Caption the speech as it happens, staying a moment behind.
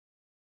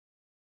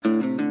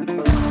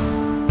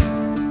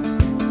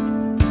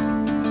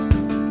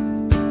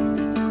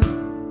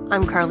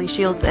I'm Carly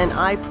Shields, and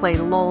I play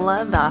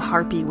Lola, the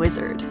Harpy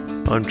Wizard.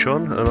 I'm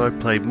John, and I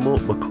play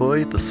Mort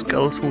McCoy, the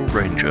Skeletal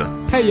Ranger.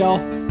 Hey y'all,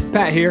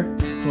 Pat here.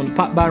 Just wanted to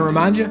pop by and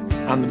remind you,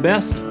 I'm the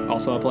best.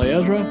 Also, I play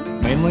Ezra,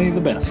 mainly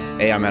the best.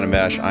 Hey, I'm Adam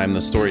Bash. I'm the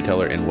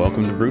storyteller, and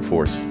welcome to Brute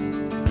Force.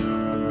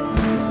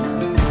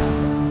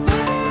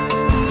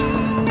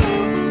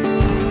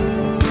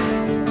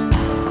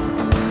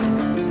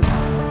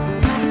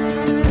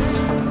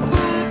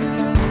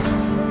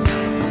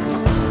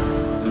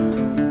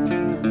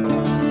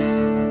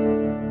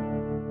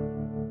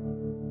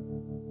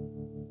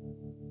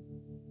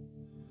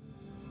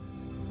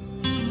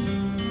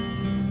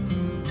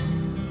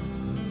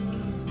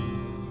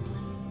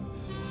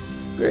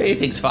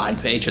 Greetings, fine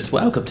patrons.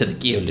 Welcome to the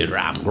Gilded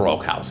Ram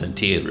Groghouse and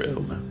Tea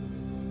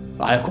Room.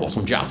 I, of course,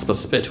 am Jasper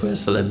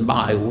Spitwhistle, and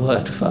my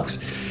word, folks,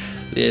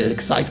 the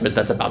excitement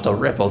that's about to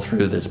ripple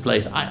through this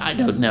place, I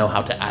don't know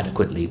how to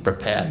adequately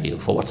prepare you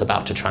for what's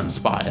about to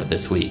transpire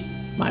this week.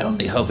 My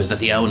only hope is that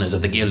the owners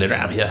of the Gilded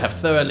Ram here have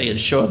thoroughly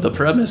insured the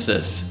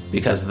premises,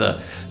 because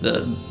the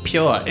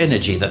pure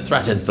energy that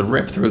threatens to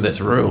rip through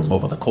this room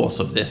over the course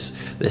of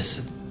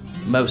this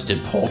most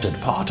important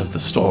part of the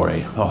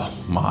story, oh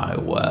my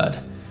word,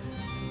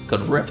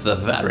 could rip the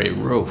very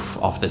roof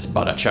off this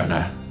butter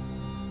churner.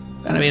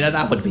 And I mean,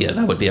 that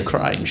would be a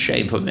crying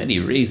shame for many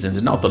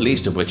reasons, not the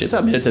least of which, it's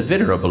a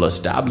venerable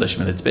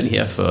establishment. It's been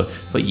here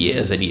for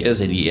years and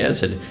years and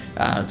years, and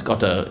it's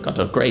got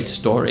a great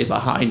story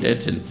behind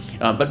it. And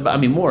but I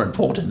mean, more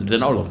important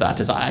than all of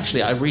that is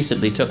I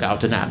recently took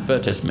out an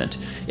advertisement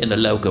in the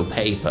local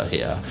paper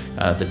here,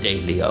 the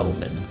Daily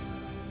Omen.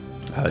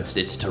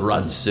 It's to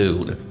run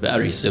soon,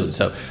 very soon.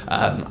 So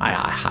I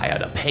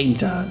hired a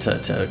painter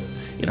to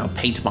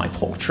paint my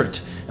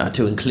portrait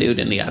to include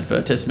in the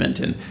advertisement,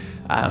 and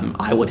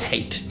I would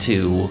hate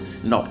to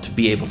not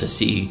be able to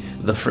see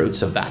the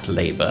fruits of that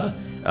labor,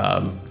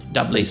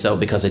 doubly so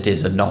because it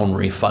is a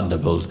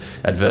non-refundable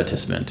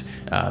advertisement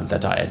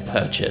that I had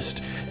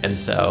purchased. And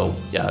so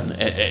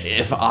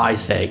if I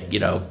say,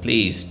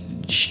 please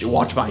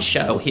watch my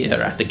show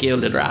here at the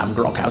Gilded Ram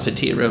Groghouse and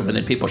Tea Room, and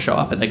then people show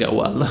up and they go,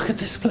 well, look at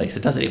this place,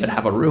 it doesn't even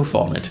have a roof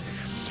on it.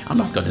 I'm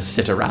not going to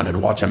sit around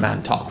and watch a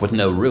man talk with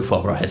no roof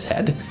over his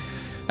head.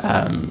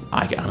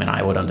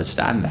 I would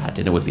understand that,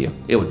 and it would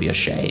be a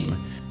shame,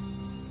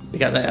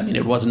 because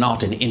it was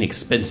not an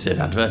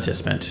inexpensive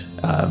advertisement.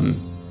 I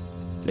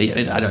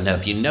don't know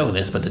if you know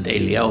this, but the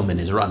Daily Omen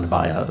is run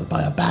by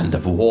a band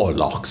of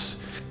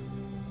warlocks,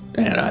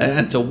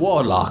 and to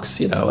warlocks,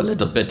 a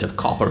little bit of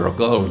copper or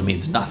gold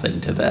means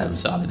nothing to them.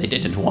 So they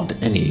didn't want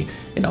any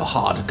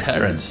hard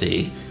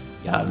currency.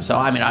 So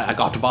I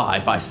got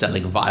by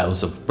selling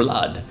vials of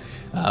blood.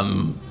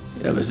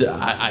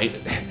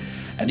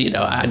 And,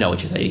 I know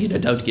what you say,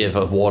 don't give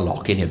a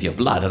warlock any of your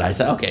blood. And I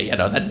said, okay,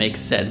 that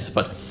makes sense.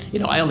 But,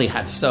 I only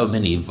had so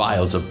many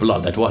vials of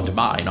blood that weren't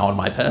mine on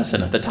my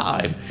person at the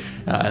time.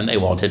 And they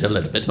wanted a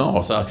little bit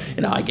more. So,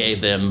 I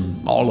gave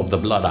them all of the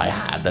blood I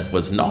had that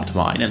was not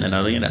mine, and then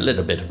a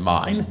little bit of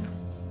mine.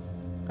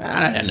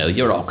 I know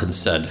you're all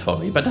concerned for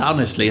me, but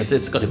honestly,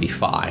 it's going to be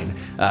fine.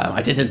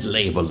 I didn't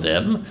label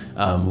them,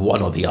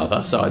 one or the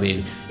other, so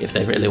if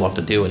they really want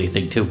to do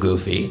anything too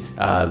goofy,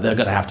 they're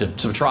going to have to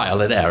some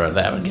trial and error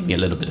there and give me a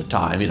little bit of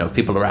time. If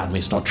people around me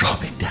start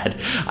dropping dead,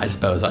 I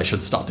suppose I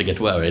should start to get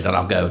worried, and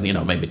I'll go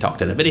and, maybe talk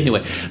to them. But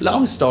anyway,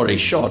 long story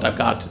short, I've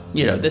got,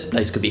 this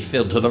place could be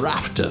filled to the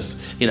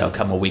rafters,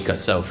 come a week or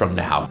so from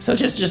now. So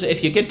just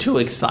if you get too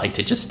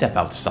excited, just step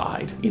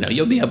outside.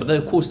 You'll be able,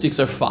 the acoustics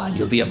are fine,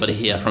 you'll be able to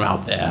hear from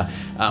out there.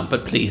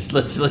 But please,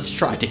 let's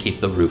try to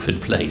keep the roof in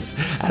place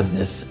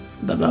as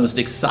the most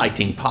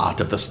exciting part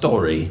of the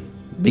story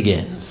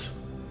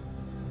begins.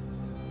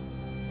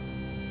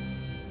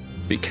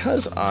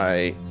 Because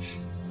I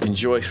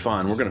enjoy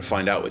fun, we're going to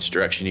find out which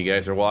direction you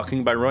guys are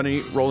walking by rolling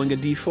a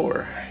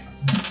d4.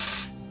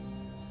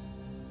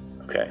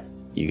 Okay,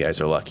 you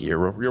guys are lucky.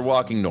 You're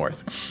walking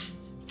north.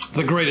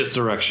 The greatest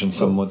direction,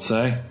 some would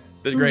say.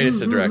 The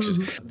greatest of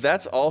directions.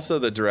 That's also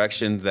the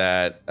direction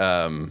that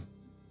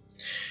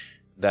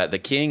the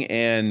king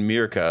and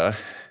Mirka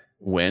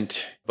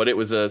went, but it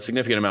was a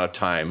significant amount of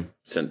time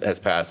has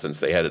passed since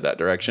they headed that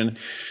direction.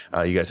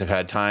 You guys have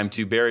had time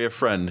to bury a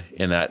friend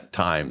in that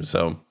time,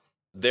 so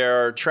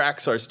their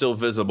tracks are still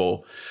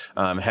visible,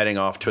 heading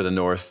off to the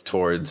north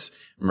towards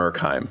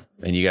Merkheim,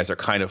 and you guys are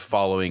kind of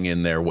following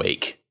in their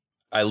wake.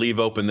 I leave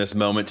open this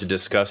moment to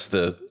discuss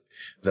the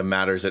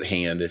matters at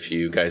hand. If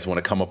you guys want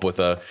to come up with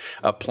a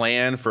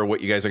plan for what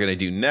you guys are going to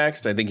do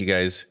next, I think you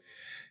guys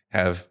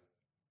have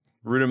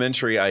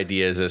rudimentary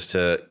ideas as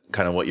to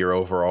kind of what your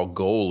overall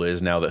goal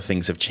is now that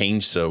things have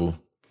changed so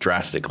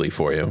drastically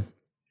for you.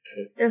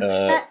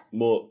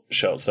 Mort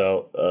shouts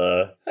out,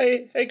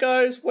 hey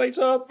guys, wait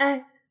up.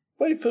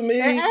 Wait for me.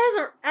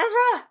 Ezra,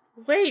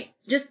 wait,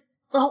 just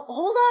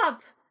hold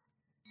up.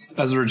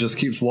 Ezra just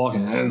keeps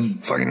walking.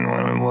 And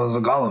fucking what's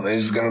the column?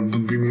 He's just gonna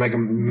make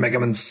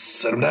him and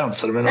sit him down,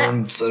 sit him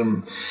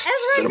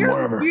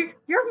wherever.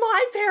 You're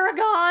my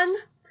paragon.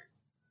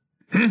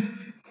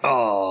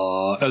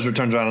 Oh, Ezra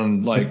turns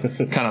around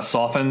and kind of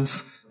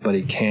softens, but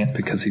he can't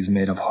because he's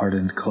made of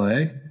hardened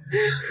clay.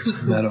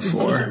 It's a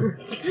metaphor.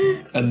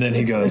 And then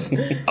he goes,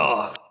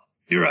 "Oh,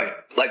 you're right.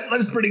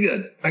 Life's pretty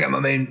good. I got my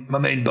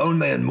main bone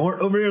man Mort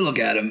over here. Look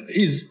at him.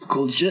 He's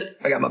cool as shit.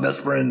 I got my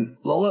best friend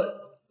Lola.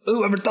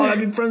 Who ever thought I'd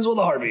be friends with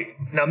a Harvey?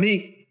 Not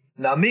me.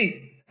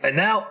 And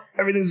now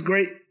everything's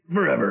great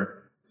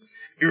forever.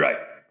 You're right."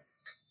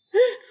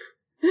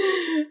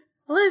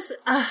 Liz,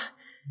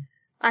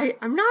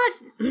 I'm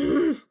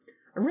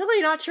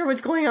really not sure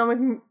what's going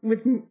on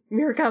with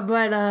Mirka,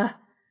 but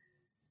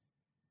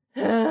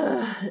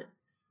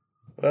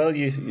Well,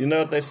 you know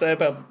what they say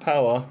about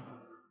power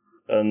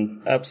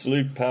and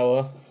absolute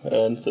power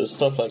and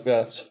stuff like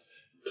that.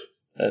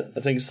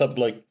 I think it's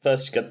something like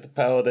first you get the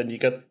power, then you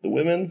get the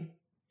women.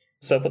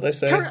 Is that what they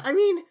say?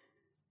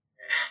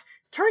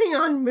 Turning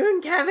on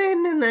Moon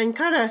Kevin and then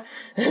kind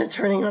of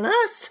turning on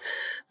us.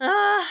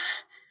 I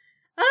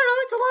don't know.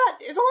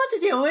 It's a lot to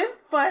deal with,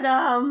 but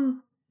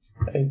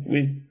Hey,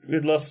 we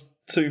lost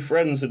 2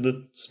 friends in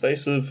the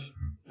space of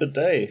a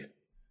day,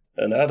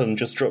 and Adam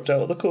just dropped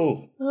out of the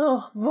call.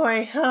 Oh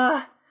boy.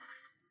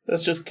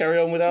 Let's just carry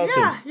on without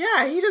him.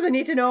 Yeah. He doesn't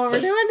need to know what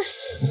we're doing.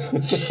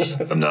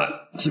 I'm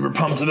not super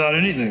pumped about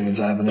anything that's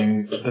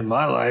happening in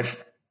my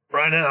life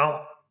right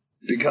now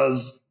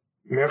because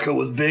Mirka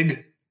was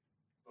big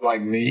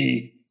like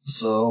me,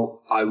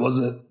 so I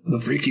wasn't the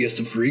freakiest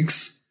of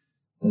freaks.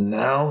 And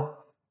now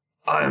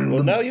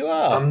now you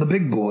are. I'm the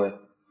big boy.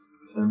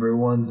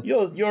 Everyone,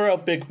 you're our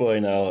big boy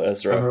now,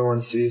 Ezra.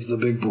 Everyone sees the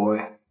big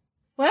boy.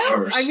 Well,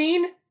 first. I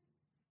mean,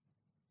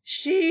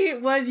 she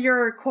was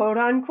your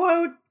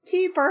quote-unquote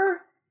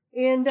keeper,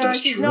 and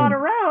she's true. not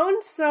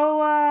around,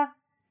 so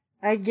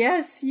I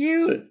guess you're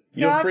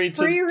free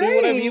to do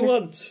whatever you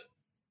want.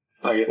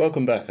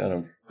 Welcome back,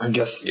 Adam. I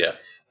guess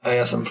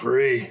I'm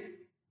free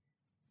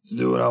to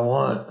do what I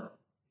want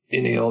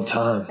any old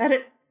time.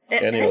 At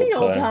any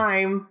old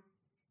time.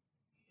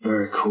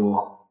 Very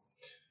cool.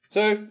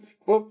 So,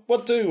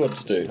 what do you want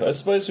to do? I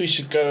suppose we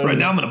should go... Right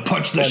now I'm going to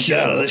punch the shit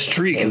out of this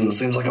tree because it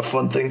seems like a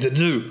fun thing to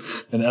do.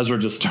 And Ezra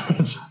just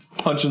starts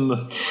punching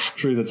the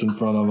tree that's in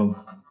front of him.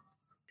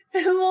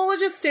 And Lola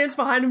just stands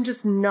behind him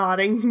just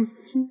nodding.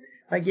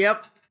 Like,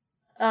 yep.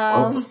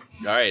 All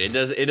right,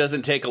 it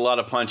doesn't take a lot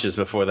of punches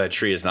before that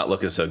tree is not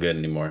looking so good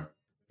anymore.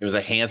 It was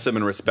a handsome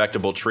and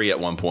respectable tree at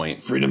one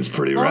point. Freedom's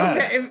pretty rad.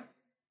 Okay,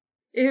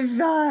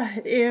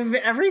 if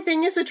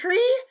everything is a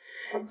tree,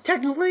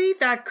 technically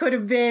that could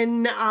have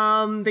been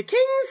the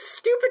king's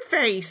stupid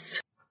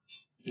face.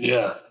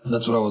 Yeah,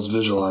 that's what I was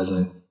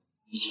visualizing.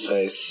 His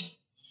face.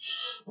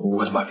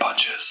 With my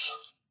punches.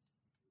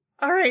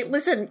 Alright,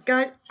 listen,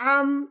 guys,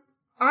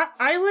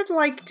 I would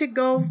like to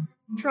go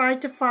try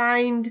to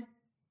find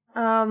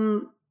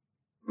my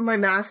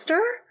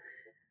master.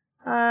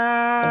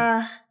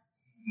 I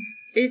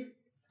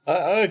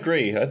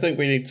agree. I think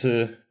we need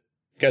to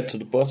get to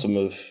the bottom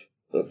of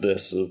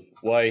this, of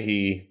why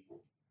he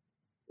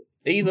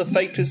either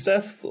faked his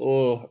death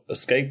or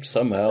escaped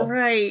somehow.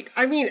 Right.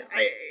 I mean,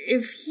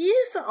 if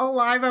he's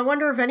alive, I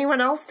wonder if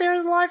anyone else there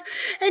is alive.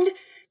 And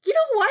you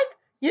know what?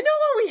 You know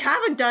what we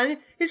haven't done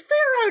is figure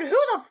out who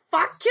the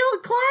fuck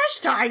killed Clash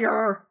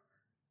Tiger.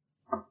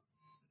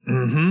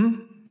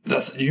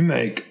 That's you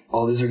make.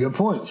 All these are good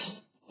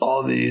points.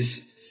 All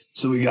these.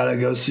 So we gotta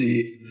go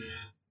see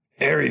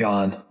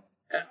Arion.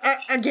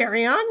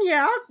 Garyon,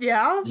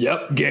 yeah.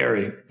 Yep,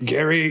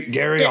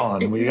 Gary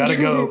on. We gotta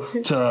go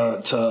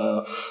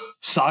to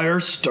Sire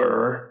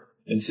Stir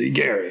and see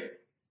Gary.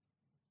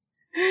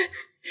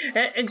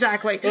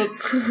 Exactly.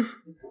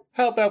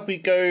 How about we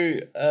go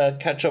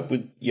catch up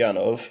with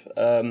Yanov?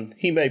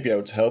 He may be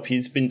able to help.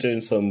 He's been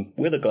doing some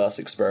Witherglass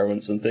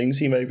experiments and things.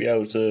 He may be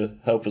able to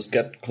help us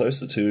get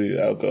closer to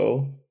our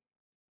goal.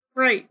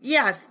 Right,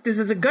 yes. This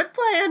is a good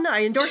plan.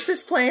 I endorse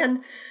this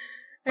plan.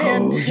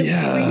 And we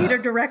need a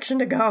direction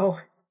to go.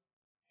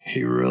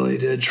 He really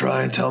did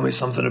try and tell me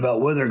something about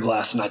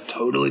Witherglass, and I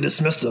totally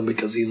dismissed him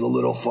because he's a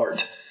little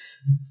fart.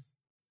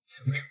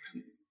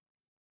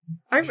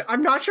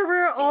 I'm not sure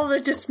where all the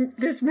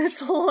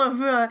dismissal of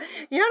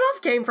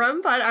Yanov came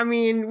from, but I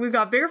mean, we've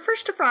got bigger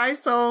fish to fry,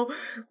 so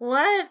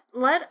let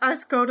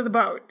us go to the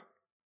boat.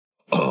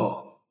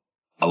 Oh,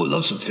 I would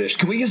love some fish.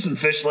 Can we get some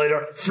fish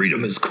later?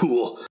 Freedom is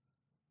cool.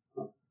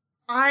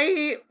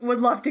 I would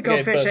love to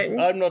go fishing.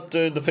 But I'm not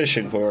doing the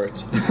fishing for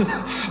it.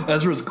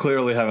 Ezra's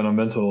clearly having a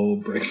mental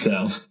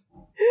breakdown.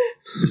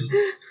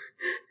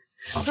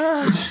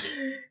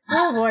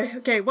 Oh boy.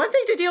 Okay, one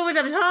thing to deal with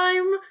at a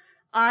time.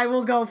 I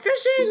will go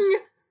fishing.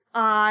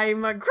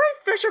 I'm a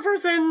great fisher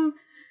person.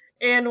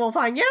 And we'll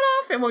find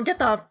Yanov and we'll get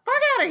the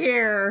fuck out of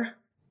here.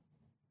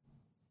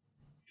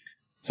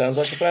 Sounds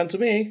like a plan to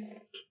me.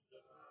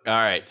 All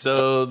right,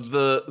 so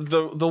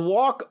the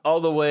walk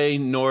all the way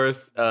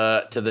north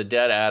to the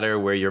Dead Adder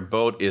where your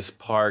boat is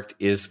parked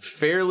is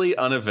fairly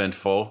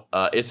uneventful.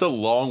 It's a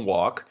long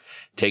walk.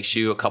 Takes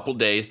you a couple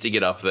days to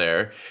get up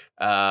there.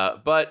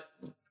 But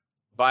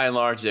by and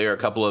large, there are a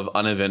couple of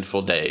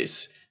uneventful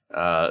days.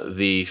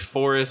 The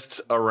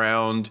forests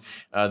around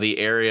the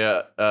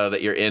area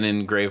that you're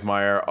in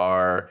Gravemire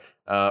are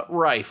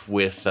rife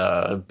with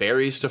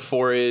berries to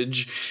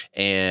forage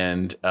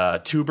and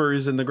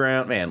tubers in the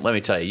ground. Man, let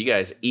me tell you, you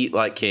guys eat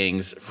like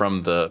kings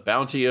from the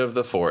bounty of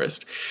the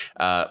forest.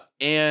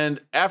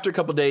 And after a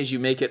couple days, you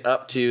make it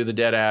up to the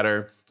Dead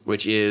Adder,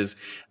 which is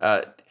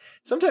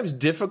sometimes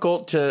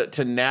difficult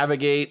to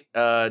navigate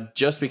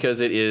just because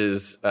it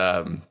is,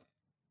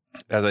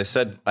 as I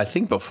said, I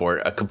think before,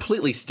 a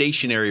completely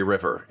stationary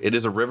river. It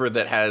is a river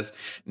that has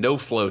no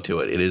flow to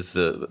it. It is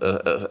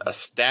a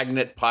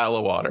stagnant pile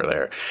of water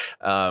there.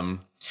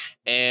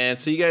 And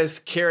so you guys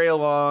carry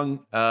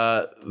along,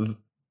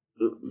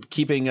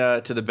 keeping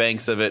to the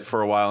banks of it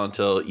for a while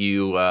until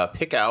you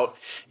pick out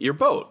your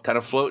boat, kind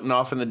of floating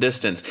off in the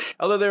distance.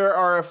 Although there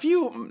are a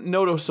few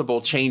noticeable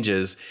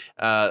changes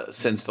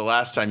since the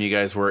last time you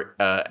guys were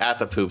at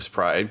the Poops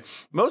Pride.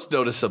 Most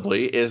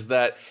noticeably is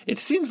that it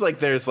seems like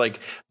there's like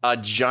a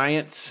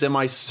giant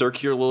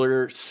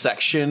semicircular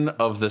section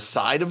of the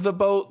side of the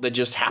boat that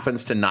just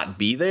happens to not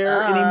be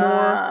there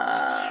anymore.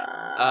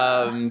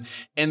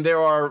 And there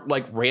are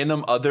like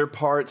random other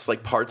parts,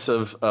 like parts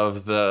of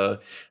the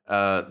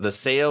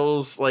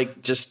sails,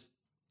 like just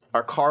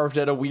are carved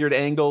at a weird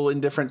angle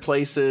in different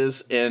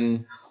places.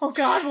 And oh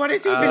God, what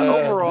is he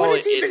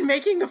even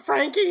making the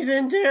Frankies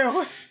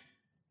into?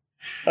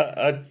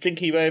 I think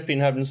he may have been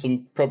having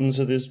some problems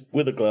with his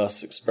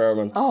Witherglass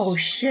experiments. Oh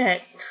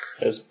shit!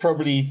 There's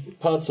probably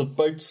parts of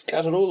boats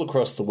scattered all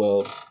across the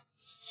world.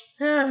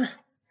 Oh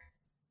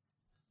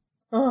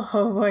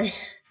boy.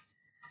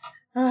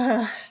 No,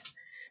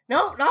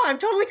 I'm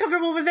totally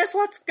comfortable with this.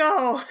 Let's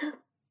go.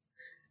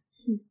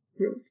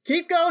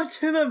 Keep going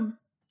to the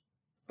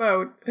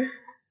boat.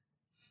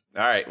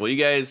 All right. Well, you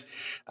guys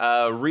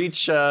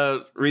reach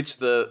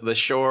the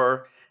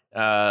shore,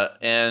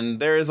 and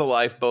there is a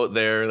lifeboat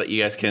there that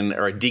you guys can,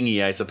 or a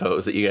dinghy, I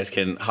suppose, that you guys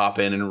can hop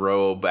in and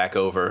row back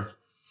over.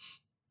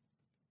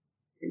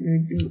 So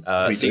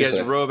you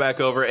guys row back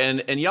over,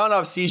 and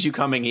Yanov sees you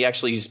coming. He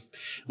actually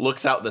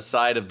looks out the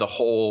side of the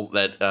hole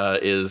that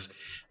is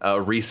a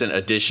recent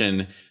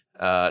addition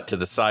to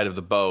the side of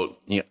the boat.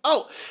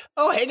 Oh,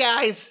 hey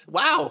guys!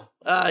 Wow,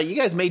 you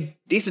guys made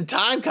decent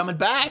time coming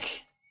back.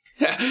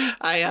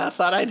 I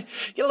thought I'd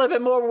get a little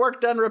bit more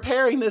work done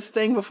repairing this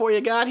thing before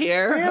you got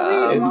here.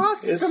 Yeah, we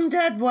lost some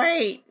dead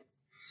weight.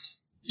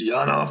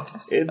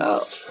 Yanov,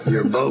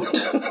 Your boat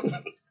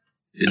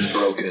is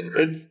broken.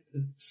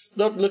 It's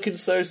not looking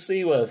so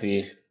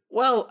seaworthy.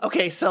 Well,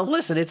 okay, so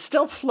listen, it's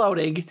still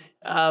floating.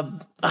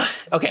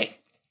 Okay.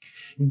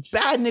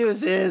 Bad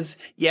news is,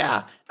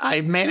 yeah,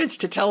 I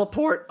managed to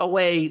teleport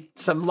away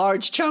some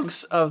large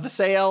chunks of the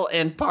sail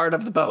and part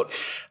of the boat.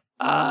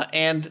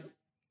 And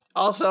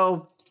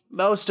also,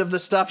 most of the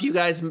stuff you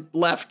guys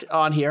left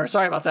on here.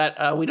 Sorry about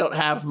that. We don't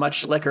have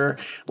much liquor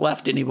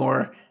left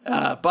anymore.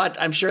 But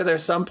I'm sure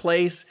there's some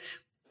place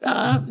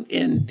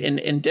in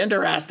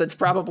Denderas that's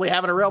probably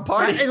having a real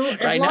party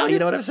right now. You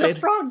know what I'm saying? The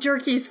frog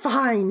jerky's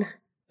fine.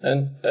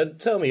 And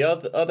tell me,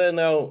 are there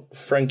now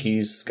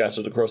Frankies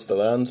scattered across the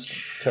land,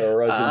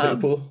 terrorizing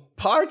people?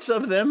 Parts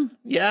of them,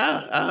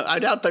 yeah. I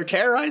doubt they're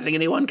terrorizing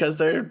anyone because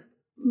they're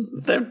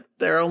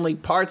only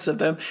parts of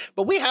them.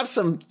 But we have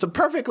some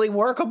perfectly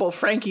workable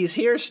Frankies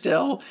here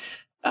still.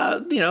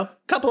 A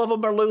couple of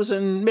them are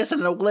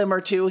missing a limb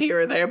or two here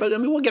or there, but I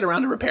mean, we'll get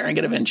around to repairing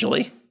it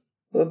eventually.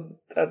 Well,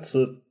 that's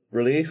a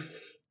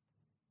relief.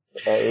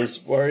 I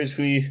was worried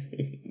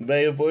we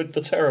may avoid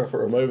the terror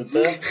for a moment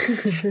there.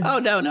 Oh,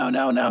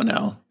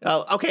 no.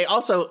 Okay,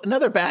 also,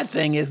 another bad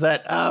thing is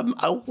that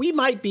we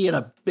might be in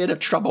a bit of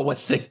trouble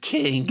with the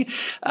king.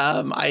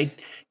 I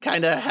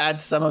kind of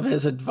had some of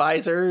his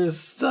advisors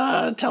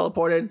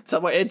teleported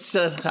somewhere. It's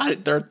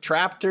they're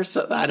trapped or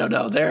something. I don't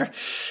know. They're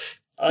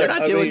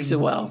not doing too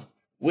well.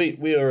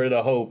 We are in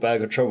a whole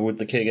bag of trouble with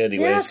the king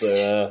anyway, yes.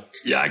 So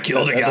I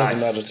killed a guy. It doesn't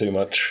matter too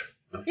much.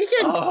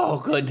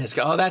 Oh, goodness.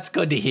 Oh, that's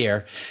good to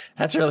hear.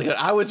 That's really good.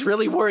 I was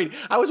really worried.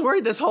 I was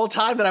worried this whole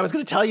time that I was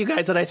going to tell you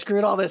guys that I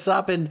screwed all this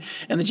up and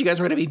that you guys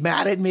were going to be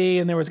mad at me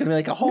and there was going to be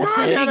like a whole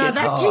thing. No,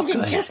 that king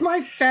can kiss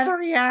my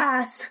feathery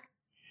ass.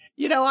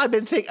 I've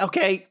been thinking,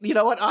 okay, you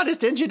know what,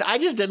 Honest Engine, I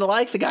just didn't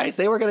like the guys.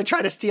 They were going to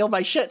try to steal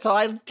my shit, so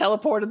I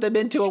teleported them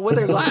into a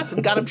Witherglass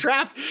and got them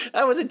trapped.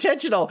 That was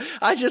intentional.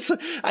 I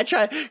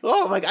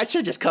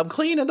should just come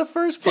clean in the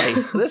first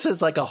place. This is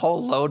like a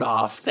whole load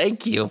off.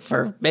 Thank you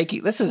for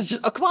making, this is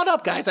just, come on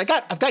up, guys. I've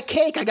got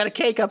cake. I got a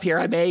cake up here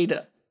I made.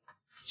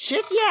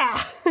 Shit,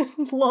 yeah.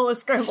 Lola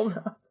scrambled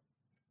up.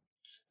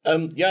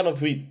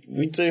 Yanov,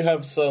 we do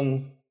have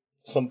some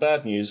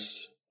bad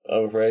news,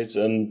 I'm afraid,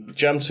 and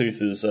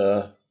Jamtooth is,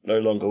 no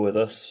longer with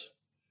us.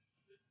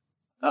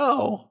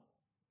 Oh,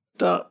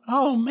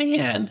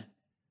 man.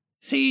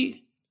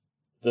 See,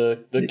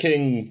 the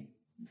king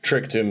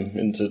tricked him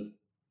into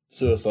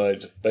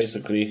suicide,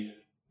 basically.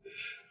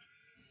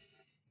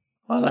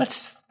 Well,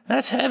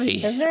 that's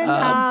heavy. And then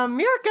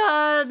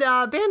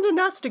Mirka abandoned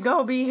us to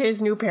go be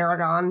his new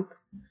paragon.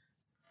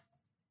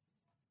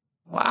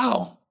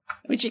 Wow.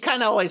 I mean, she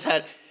kind of always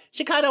had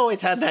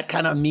that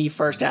kind of me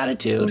first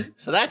attitude.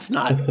 So that's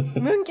not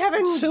Moon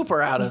Kevin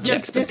super out of the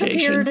just expectation.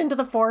 disappeared into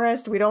the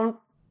forest. We don't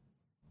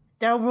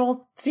doubt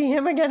we'll see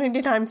him again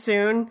anytime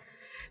soon.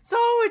 So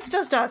it's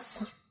just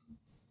us.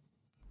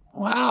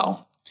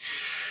 Wow.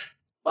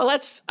 Well,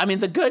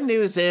 the good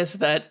news is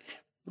that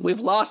we've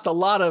lost a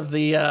lot of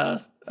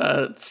the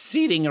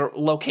seating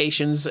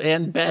locations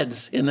and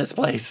beds in this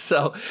place.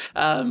 So,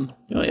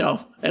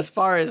 as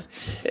far as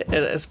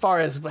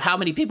how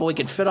many people we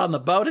can fit on the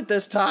boat at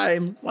this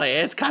time,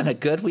 it's kind of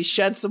good. We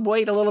shed some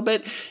weight a little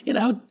bit,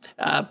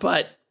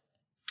 but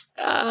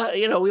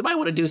we might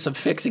want to do some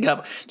fixing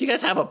up. Do you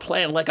guys have a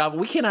plan?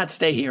 We cannot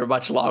stay here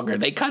much longer.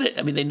 They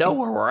they know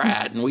where we're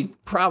at, and we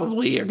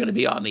probably are going to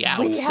be on the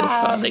outs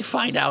if they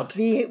find out.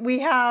 We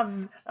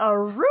have a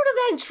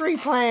rudimentary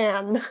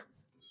plan.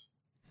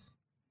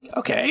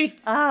 Okay.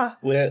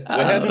 We're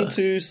heading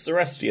to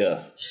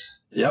Celestia.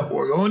 Yep,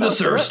 we're going to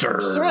Surster.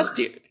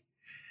 Celestia.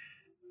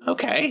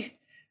 Okay.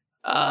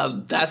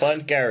 To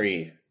find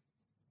Gary.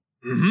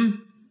 Mm-hmm.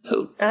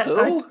 Who?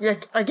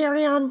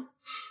 Garyon.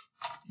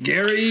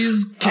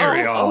 Gary's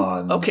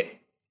carry-on. Okay.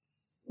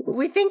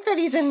 We think that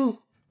he's in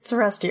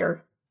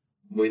Celestia.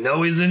 We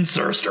know he's in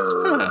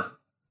Surster. Huh.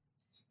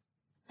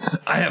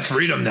 I have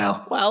freedom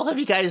now. Well, have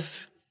you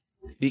guys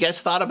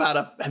thought about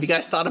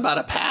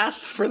a path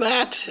for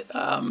that?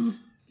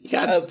 You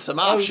got some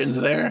options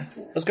there.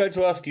 I was going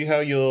to ask you how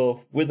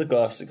your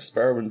Witherglass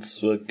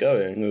experiments were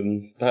going,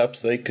 and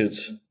perhaps they could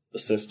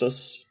assist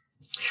us.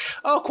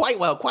 Oh, quite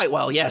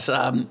well. Yes.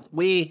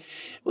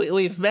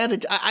 We've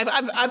managed.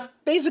 I've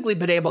basically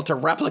been able to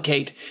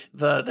replicate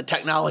the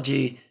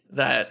technology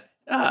that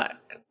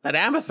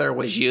Amethyr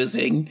was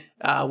using,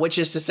 which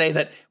is to say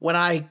that when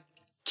I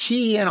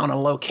key in on a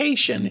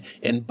location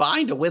and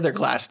bind a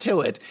Witherglass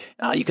to it,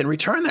 you can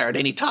return there at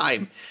any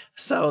time.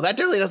 So that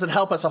really doesn't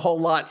help us a whole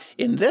lot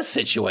in this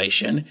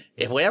situation.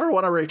 If we ever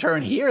want to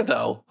return here,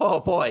 though, oh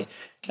boy,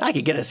 I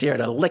could get us here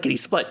at a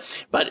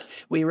lickety-split. But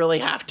we really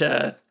have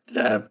to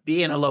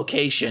be in a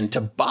location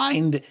to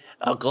bind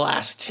a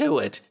glass to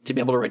it to be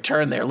able to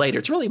return there later.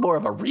 It's really more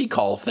of a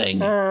recall thing.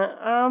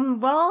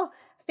 Well,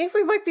 I think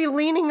we might be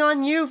leaning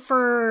on you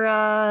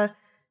for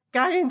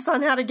guidance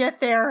on how to get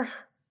there.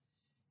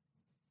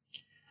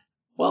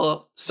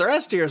 Well,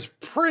 Celestia's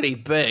pretty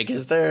big.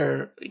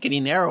 Can you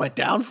narrow it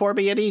down for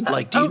me any?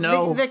 Do you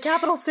know? The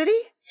capital city?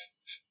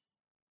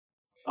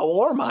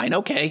 Oh, Ormine,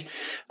 okay.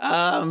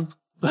 Well,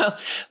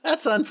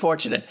 that's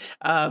unfortunate.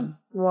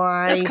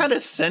 Why? That's kind of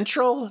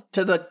central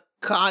to the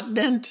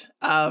continent.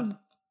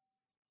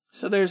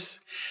 So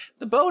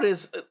the boat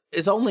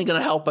is only going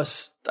to help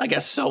us, I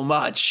guess, so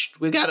much.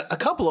 We've got a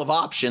couple of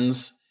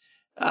options.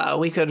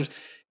 We could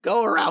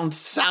go around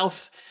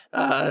south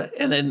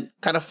and then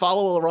kind of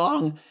follow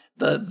along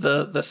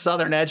the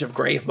southern edge of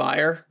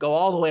Gravemire, go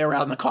all the way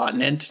around the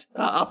continent,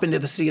 up into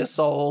the Sea of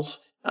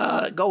Souls,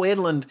 go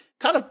inland,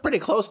 kind of pretty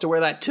close to where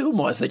that tomb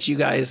was that you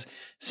guys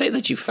say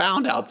that you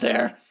found out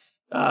there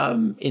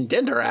in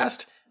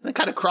Dindarast, and then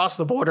kind of cross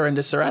the border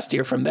into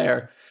Celestia from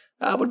there.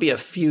 Would be a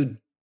few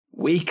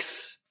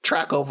weeks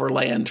track over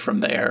land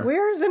from there.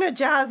 Where isn't a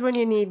jazz when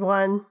you need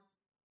one?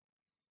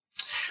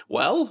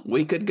 Well,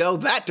 we could go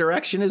that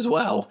direction as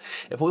well.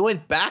 If we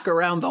went back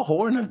around the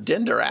Horn of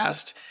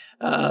Dindarast,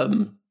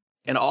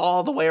 and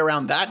all the way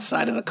around that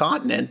side of the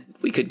continent,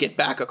 we could get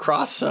back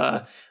across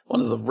one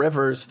of the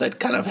rivers that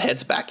kind of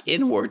heads back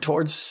inward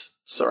towards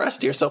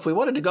Celestia. So if we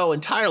wanted to go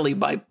entirely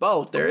by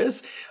boat, there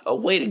is a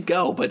way to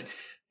go, but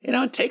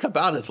it'd take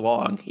about as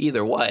long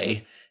either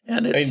way.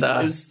 And it's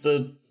is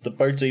the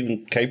boat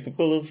even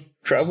capable of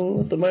travel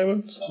at the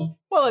moment?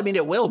 Well,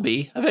 it will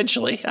be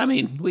eventually.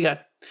 We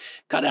got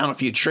cut down a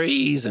few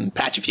trees and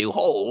patch a few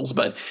holes,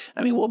 but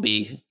we'll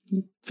be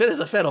fit as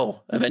a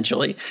fiddle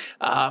eventually.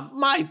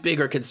 My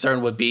bigger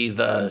concern would be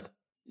the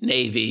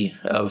navy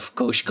of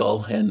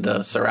Kushkal and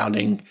the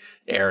surrounding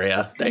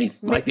area. They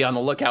might be on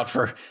the lookout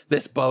for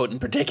this boat in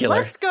particular.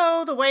 Let's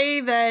go the way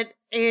that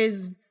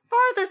is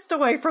farthest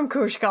away from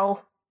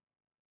Kushkal.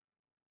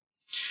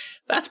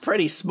 That's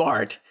pretty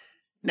smart.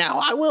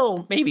 Now, I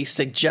will maybe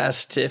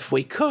suggest, if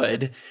we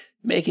could,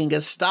 making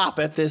a stop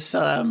at this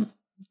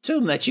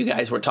tomb that you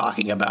guys were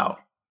talking about.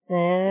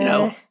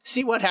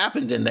 See what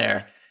happened in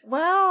there.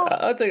 Well,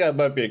 I think that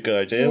might be a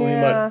good idea. Yeah. We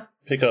might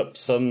pick up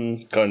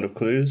some kind of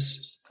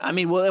clues.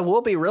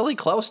 We'll be really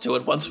close to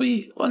it once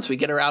we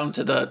get around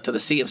to the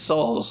Sea of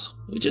Souls.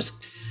 We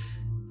just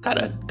kind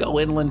of go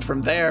inland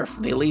from there,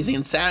 from the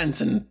Elysian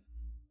Sands, and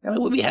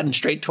we'll be heading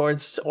straight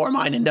towards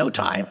Ormine in no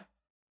time.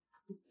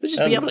 We'll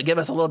just be able to give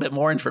us a little bit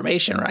more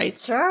information, right?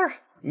 Sure.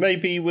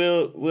 Maybe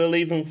we'll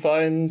even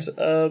find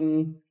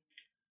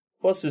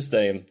what's his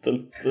name?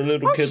 The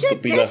little kid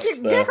that we left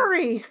there.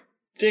 Dickory.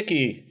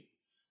 Dickie.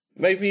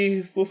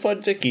 Maybe we'll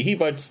find Dickie. He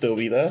might still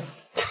be there.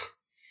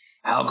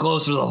 How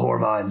close are the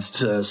Hormines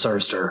to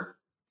Surster?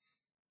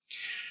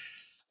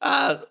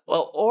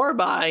 Well,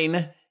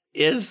 Ormine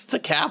is the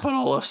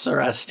capital of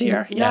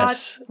Celestia.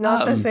 Yes.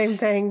 Not the same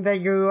thing that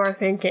you are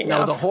thinking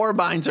no, of. the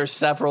Hormines are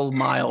several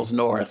miles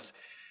north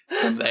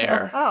from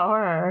there. Oh,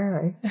 all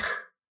right.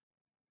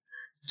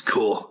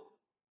 Cool.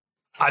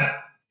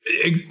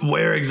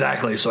 Where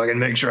exactly, so I can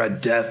make sure I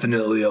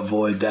definitely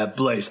avoid that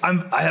place?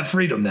 I have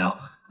freedom now.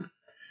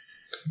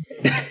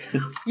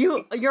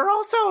 You're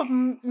also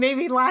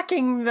maybe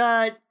lacking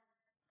the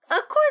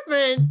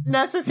equipment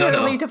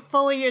necessarily to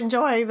fully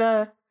enjoy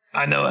the...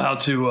 I know how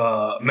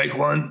to make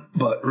one,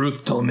 but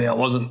Ruth told me I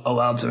wasn't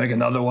allowed to make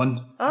another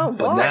one. Oh,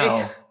 boy. But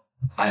now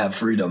I have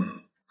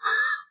freedom.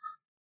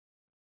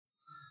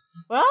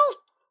 Well,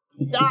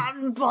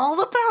 all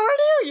the power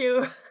to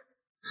you.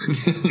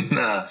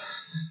 Nah.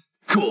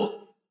 Cool.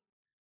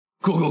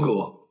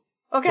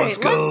 Okay, let's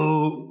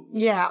go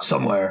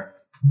somewhere.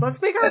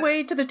 Let's make our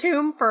way to the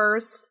tomb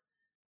first.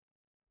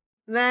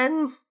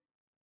 Then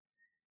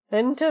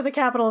to the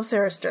capital of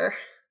Sirister.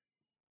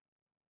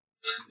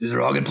 These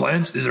are all good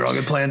plans?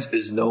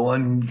 Is no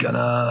one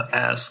gonna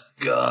ask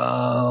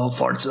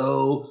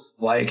Fartzo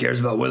why he cares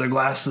about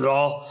Witherglass at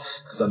all?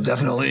 Because I've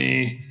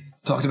definitely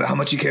talked about how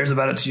much he cares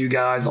about it to you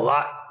guys a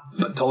lot,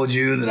 but told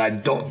you that I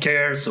don't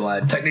care, so I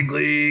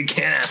technically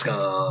can't ask him.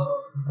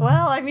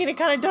 Well, I mean, it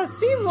kind of does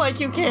seem like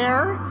you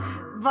care,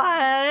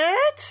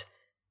 but...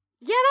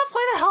 Yennefer,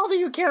 why the hell do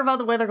you care about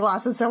the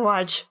Witherglasses so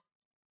much?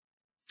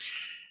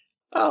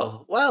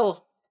 Oh,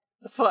 well,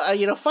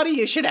 funny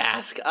you should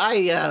ask.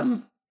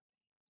 I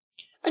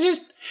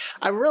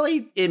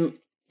really am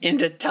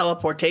into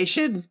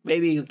teleportation,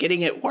 maybe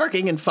getting it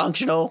working and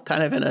functional,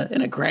 kind of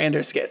in a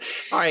grander scale.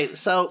 All right,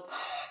 so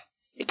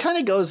it kind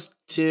of goes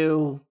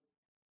to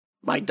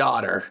my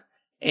daughter,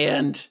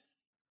 and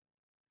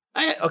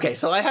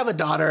so I have a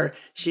daughter.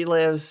 She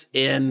lives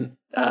in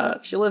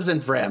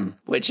Vrem,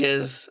 which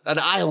is an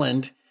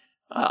island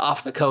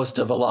off the coast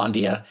of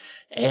Alondia,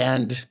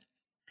 and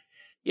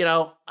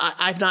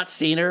I've not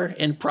seen her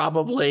in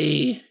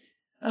probably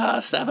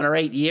 7 or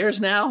 8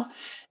 years now.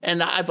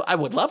 And I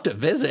would love to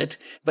visit,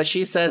 but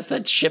she says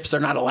that ships are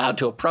not allowed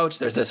to approach.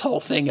 There's this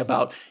whole thing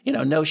about,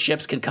 no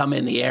ships can come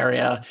in the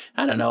area.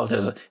 I don't know if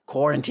there's a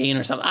quarantine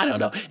or something. I don't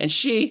know. And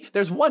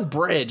there's one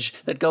bridge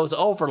that goes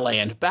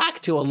overland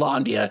back to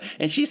Alondia.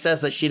 And she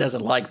says that she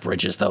doesn't like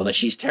bridges, though, that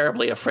she's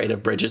terribly afraid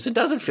of bridges and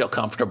doesn't feel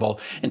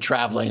comfortable in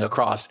traveling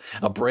across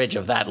a bridge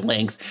of that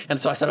length. And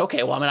so I said,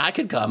 okay, well, I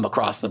could come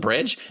across the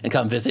bridge and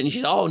come visit. And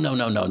she said, oh, no,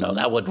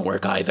 that wouldn't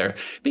work either,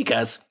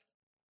 because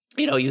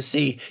you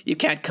see, you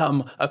can't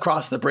come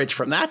across the bridge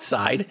from that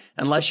side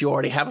unless you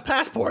already have a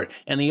passport.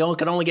 And you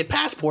can only get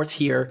passports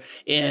here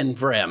in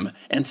Vrem.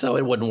 And so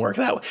it wouldn't work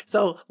that way.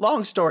 So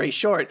long story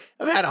short,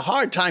 I've had a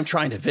hard time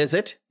trying to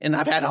visit, and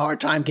I've had a hard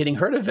time getting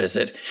her to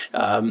visit.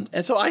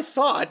 And so I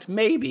thought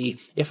maybe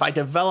if I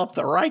developed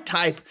the right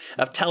type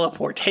of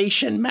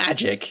teleportation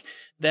magic,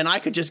 then I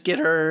could just get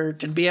her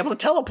to be able to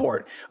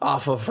teleport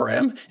off of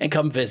Vrem and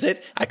come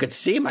visit. I could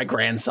see my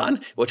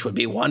grandson, which would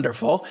be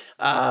wonderful.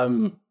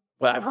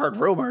 Well, I've heard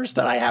rumors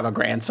that I have a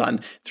grandson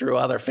through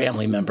other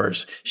family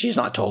members. She's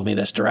not told me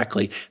this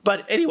directly.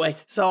 But anyway,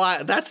 so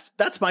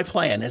that's my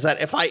plan, is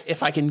that if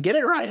I can get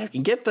it right, I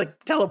can get the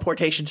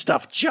teleportation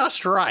stuff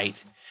just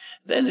right,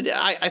 then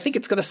I think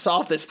it's going to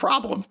solve this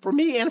problem for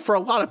me and for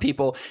a lot of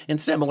people in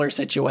similar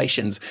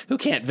situations who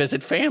can't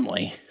visit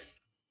family.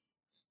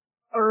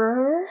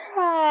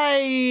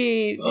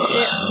 Right.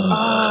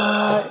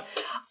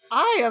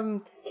 I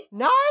am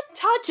not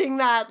touching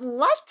that.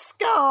 Let's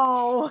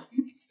go.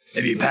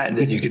 If you patent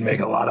it, you can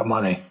make a lot of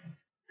money.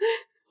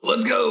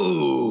 Let's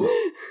go!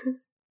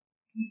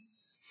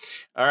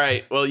 All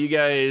right. Well, you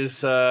guys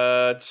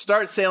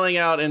start sailing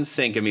out in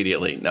sync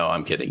immediately. No,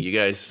 I'm kidding. You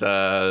guys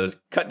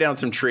cut down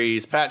some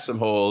trees, patch some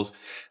holes,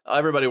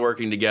 everybody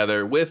working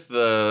together with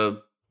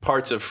the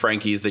parts of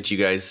Frankie's that you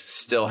guys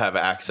still have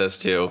access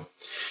to.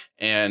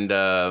 And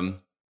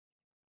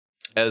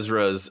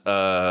Ezra's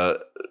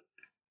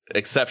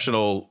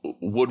exceptional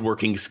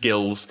woodworking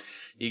skills.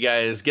 You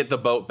guys get the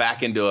boat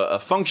back into a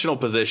functional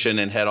position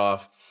and head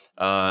off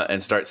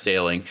and start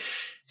sailing.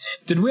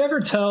 Did we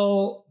ever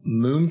tell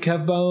Moon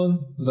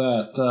Kevbone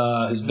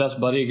that his best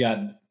buddy got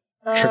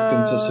tricked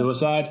into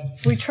suicide?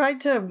 We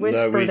tried to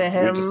whisper to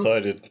him. We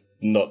decided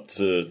not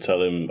to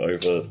tell him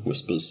over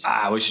whispers.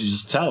 We should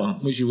just tell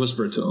him. We should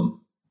whisper it to him.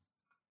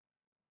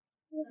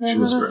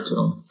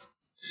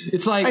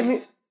 It's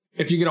like...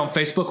 if you get on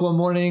Facebook one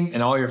morning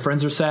and all your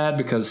friends are sad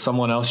because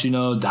someone else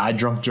died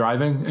drunk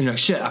driving, and you're like,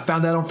 shit, I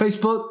found that on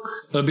Facebook.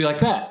 It'll be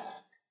like that.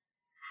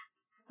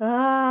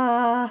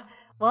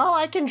 Well,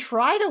 I can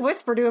try to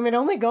whisper to him. It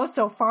only goes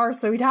so far,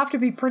 so we'd have to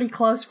be pretty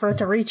close for it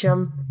to reach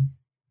him.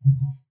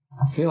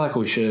 I feel like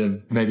we should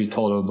have maybe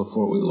told him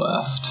before we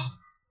left.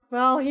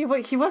 Well, he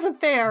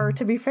wasn't there,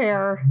 to be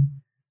fair.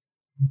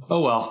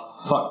 Oh well,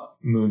 fuck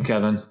Moon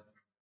Kevin.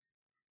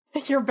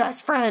 Your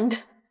best friend.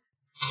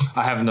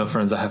 I have no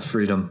friends, I have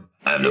freedom.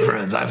 I have no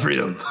friends, I have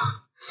freedom.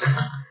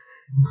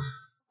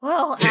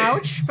 Well,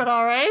 ouch, but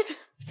alright.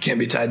 Can't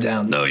be tied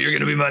down. No, you're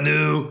gonna be my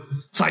new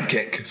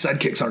sidekick.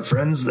 Sidekicks aren't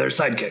friends, they're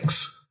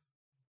sidekicks.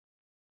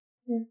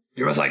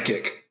 You're my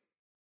sidekick.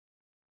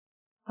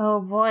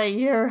 Oh boy,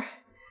 you're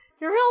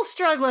real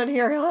struggling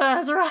here,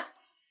 Ezra.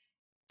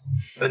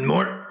 And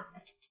more?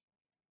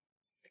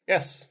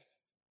 Yes.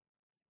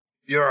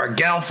 You're our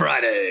Gal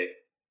Friday.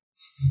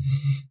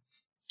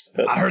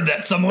 I heard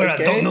that somewhere.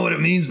 Okay. I don't know what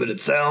it means, but it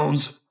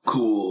sounds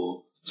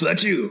cool. So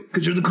that's you,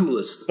 because you're the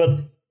coolest.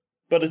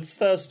 But it's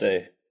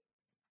Thursday.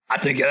 I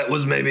think that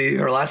was maybe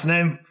her last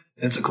name.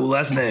 It's a cool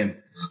last name.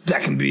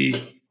 That can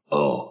be,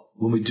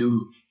 when we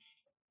do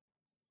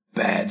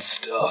bad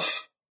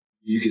stuff,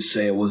 you could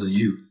say it wasn't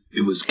you.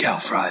 It was Cal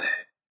Friday.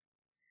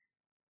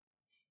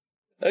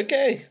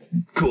 Okay.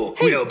 Cool.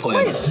 We have a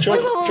plan. Wait.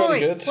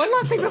 Good. One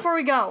last thing before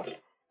we go.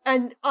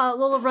 And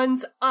Lola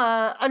runs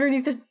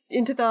underneath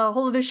into the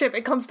hull of the ship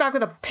and comes back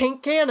with a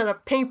paint can and a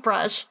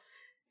paintbrush.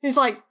 He's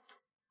like,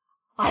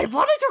 I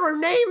wanted to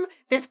rename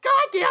this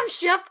goddamn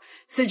ship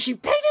since she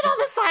painted on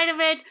the side of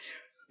it.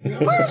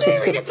 We're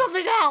naming it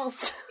something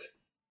else.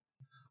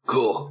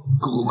 Cool.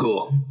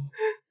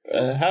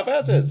 How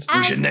about it?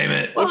 We should name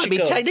it. Well, What's I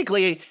mean, it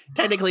called?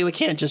 technically, we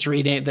can't just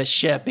rename the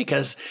ship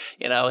because,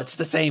 it's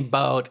the same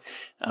boat.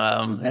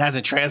 It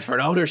hasn't transferred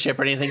ownership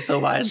or anything,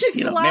 so by, She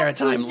slaps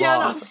maritime Yen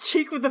laws. off his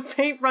cheek with a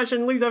paintbrush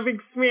and leaves a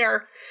big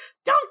smear.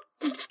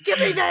 Don't give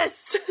me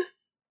this.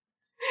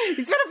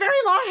 It's been a very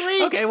long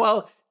week. Okay,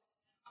 well,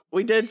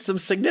 we did some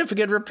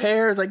significant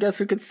repairs. I guess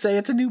we could say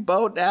it's a new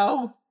boat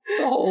now.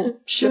 The whole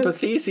ship of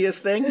Theseus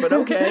thing, but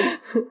okay.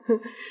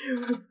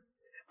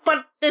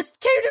 But this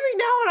came to me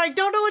now and I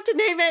don't know what to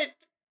name it.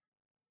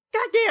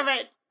 God damn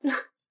it.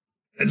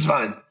 It's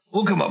fine.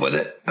 We'll come up with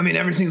it. I mean,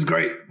 everything's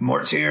great.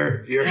 Mort's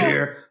here. You're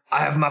here. I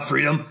have my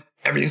freedom.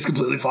 Everything's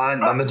completely fine.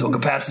 My mental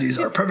capacities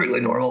are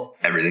perfectly normal.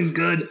 Everything's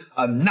good.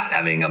 I'm not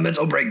having a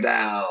mental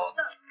breakdown.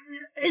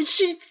 And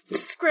she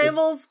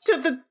scrambles to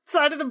the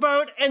side of the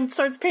boat and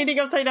starts painting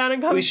upside down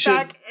and comes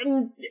back.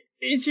 And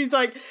she's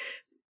like,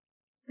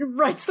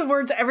 writes the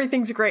words,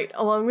 everything's great,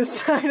 along the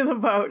side of the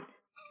boat.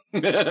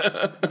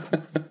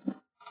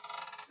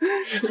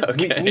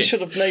 Okay. We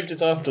should have named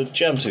it after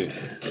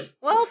Jamtooth.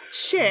 Well,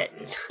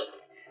 shit.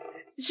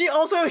 She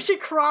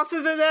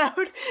crosses it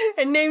out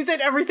and names it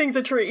Everything's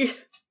a Tree.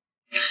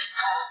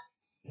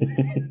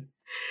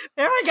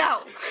 There we go.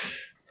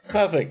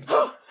 Perfect.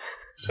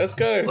 Let's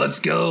go. Let's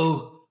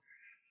go.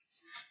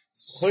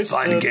 Hoist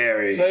Find the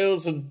Gary.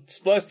 sails and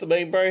splice the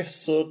main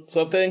brace or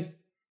something.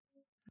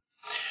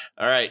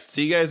 All right,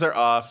 so you guys are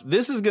off.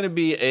 This is going to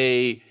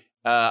be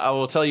I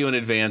will tell you in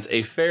advance,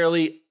 a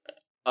fairly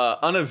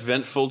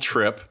uneventful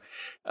trip.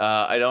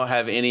 I don't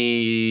have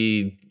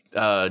any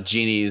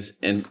genies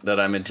that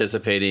I'm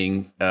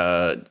anticipating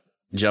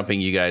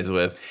jumping you guys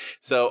with.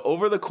 So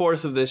over the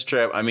course of this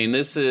trip, I mean,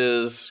 this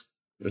is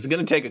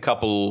going to take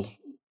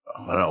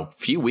a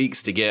few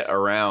weeks to get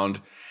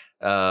around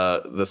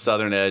the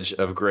southern edge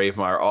of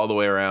Gravemire, all the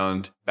way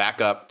around,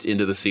 back up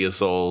into the Sea of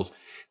Souls.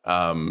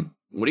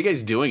 What are you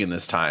guys doing in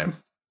this time?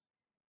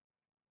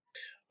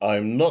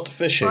 I'm not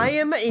fishing. I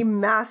am a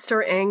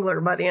master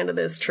angler by the end of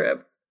this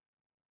trip.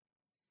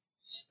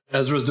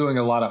 Ezra's doing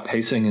a lot of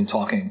pacing and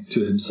talking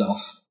to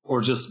himself,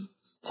 or just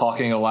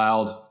talking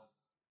aloud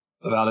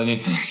about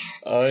anything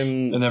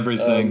and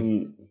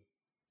everything.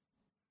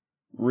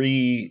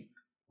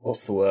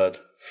 What's the word?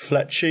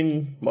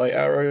 Fletching my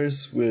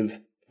arrows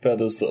with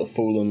feathers that have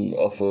fallen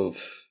off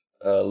of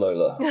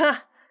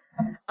Lola.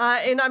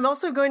 And I'm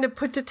also going to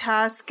put to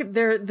task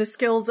the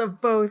skills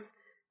of both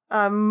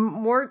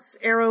Mort's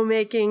arrow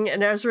making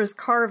and Ezra's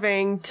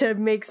carving to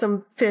make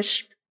some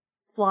fish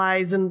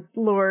flies and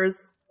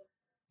lures.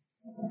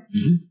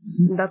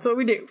 Mm-hmm. That's what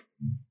we do.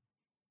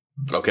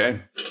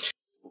 Okay.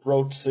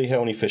 Roll to see how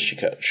many fish you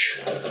catch.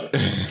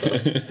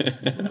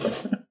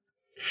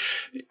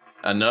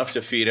 Enough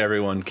to feed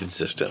everyone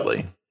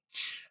consistently.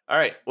 All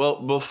right.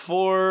 Well,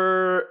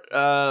 before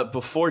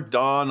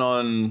dawn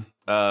on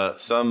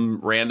some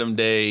random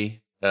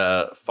day,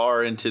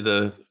 far into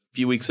the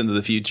few weeks into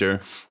the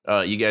future,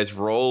 you guys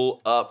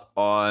roll up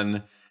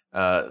on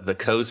the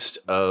coast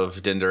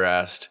of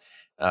Dindarast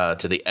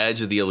to the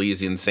edge of the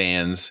Elysian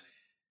Sands.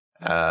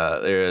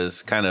 There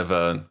is kind of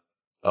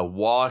a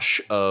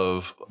wash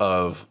of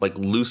like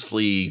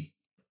loosely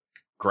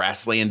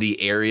grasslandy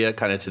area,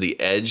 kind of to the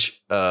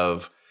edge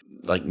of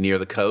like near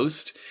the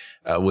coast,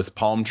 with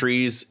palm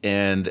trees,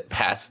 and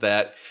past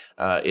that,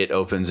 it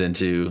opens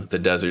into the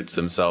deserts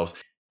themselves.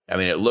 I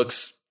mean, it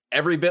looks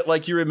every bit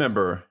like you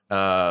remember.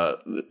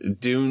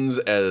 Dunes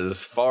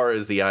as far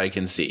as the eye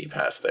can see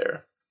past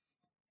there.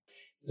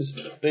 It's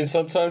been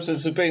some time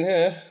since we've been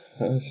here.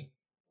 A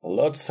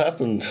lot's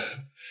happened.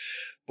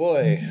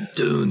 Boy.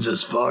 Dunes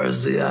as far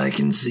as the eye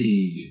can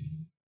see.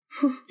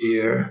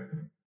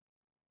 Here.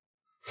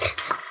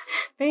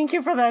 Thank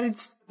you for that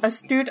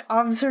astute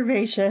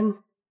observation.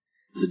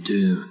 The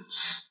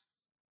dunes.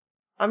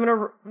 I'm going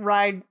to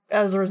ride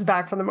Ezra's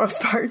back for the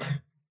most part.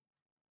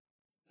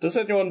 Does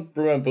anyone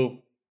remember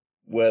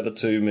where the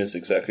tomb is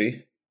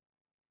exactly?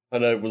 I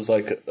know it was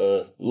like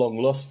a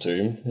long-lost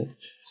tomb.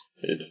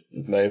 It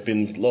may have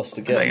been lost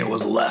again. I think it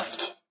was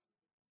left.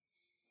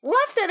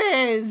 Left it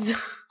is!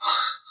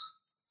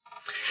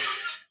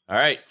 All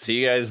right, so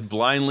you guys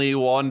blindly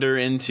wander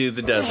into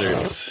the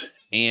deserts.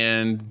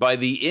 And by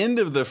the end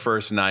of the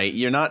first night,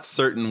 you're not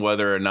certain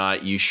whether or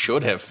not you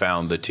should have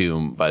found the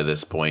tomb by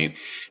this point.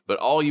 But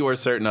all you are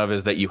certain of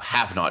is that you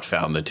have not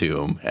found the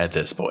tomb at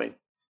this point.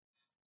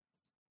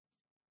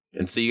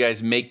 And so you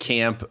guys make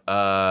camp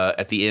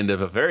at the end of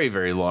a very,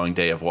 very long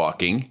day of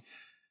walking.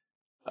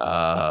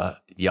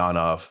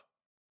 Yanov,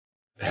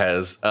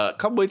 has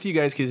come with you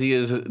guys because he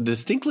is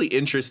distinctly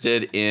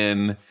interested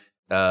in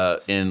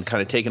kind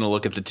of taking a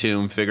look at the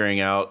tomb, figuring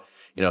out,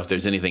 if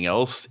there's anything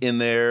else in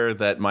there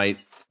that might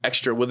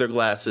extra wither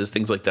glasses,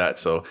 things like that.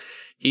 So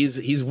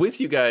he's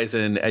with you guys,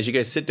 and as you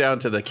guys sit down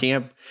to the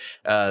camp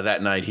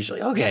that night, he's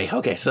like,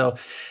 okay, so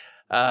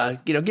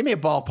give me a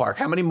ballpark.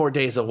 How many more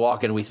days of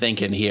walking are we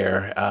thinking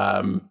here?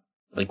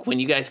 Like when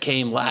you guys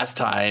came last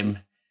time,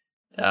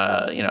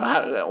 what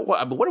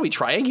are we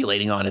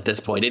triangulating on at this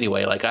point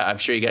anyway? Like I'm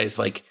sure you guys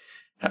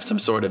have some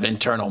sort of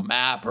internal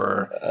map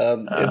or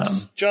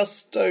it's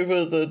just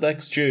over the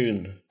next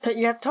June.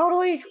 Yeah,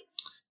 totally.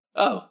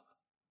 Oh.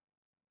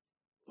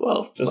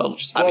 Well,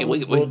 Just I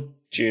mean, one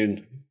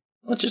June.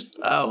 Let's just.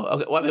 Oh,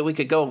 okay. Well, I mean, we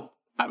could go.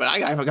 I mean,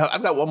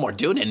 I've got one more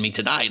dune in me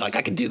tonight. Like,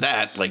 I could do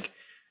that. Like,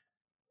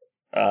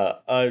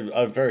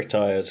 I'm very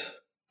tired.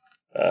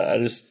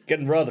 It's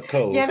getting rather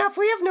cold. Yeah, enough.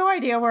 We have no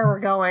idea where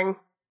we're going.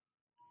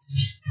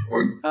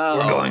 We're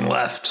going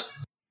left.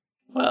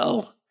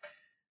 Well,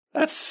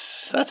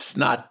 that's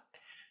not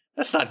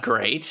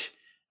great.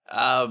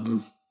 I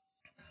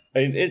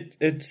mean,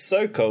 it's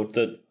so cold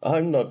that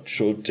I'm not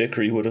sure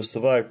Dickory would have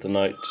survived the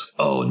night.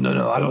 Oh,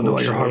 no. I don't know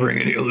why you're harboring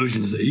any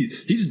illusions.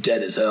 He's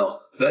dead as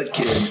hell. That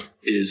kid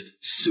is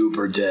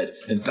super dead.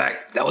 In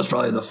fact, that was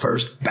probably the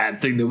first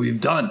bad thing that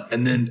we've done.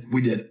 And then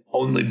we did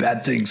only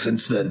bad things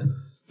since then.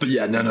 But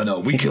yeah, no.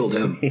 We killed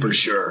him for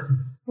sure.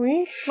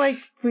 We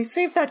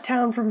saved that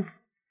town from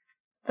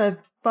the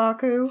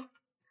Baku.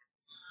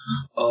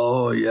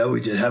 Oh, yeah,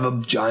 we did have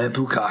a giant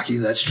bukkake.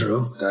 That's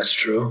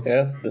true.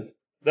 Yeah,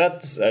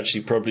 that's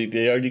actually probably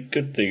the only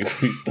good thing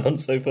we've done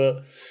so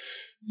far.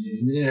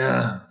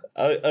 Yeah.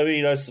 I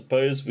mean, I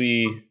suppose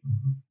we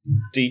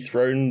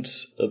dethroned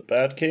a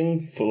bad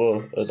king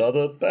for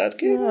another bad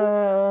king?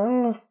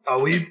 Are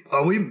we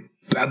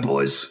bad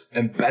boys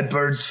and bad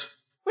birds?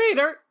 Wait,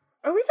 are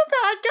we the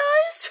bad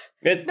guys?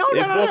 It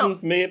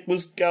wasn't me, it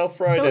was Gal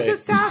Friday. Those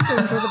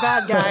assassins are the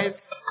bad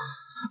guys.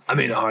 I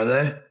mean, are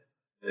they?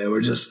 They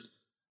were just,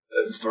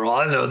 for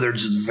all I know, they're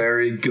just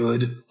very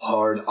good,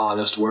 hard,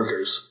 honest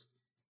workers.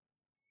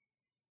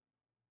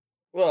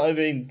 Well, I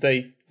mean,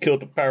 they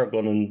killed a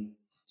paragon and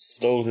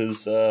stole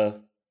his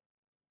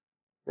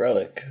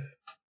relic.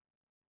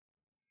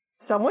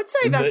 Some would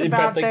say that's a In bad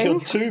fact, they thing.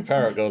 killed 2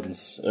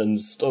 paragons and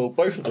stole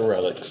both of the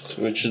relics,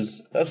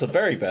 that's a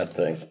very bad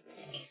thing.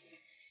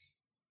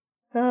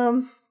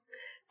 So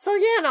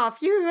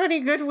Yanov, you any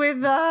good with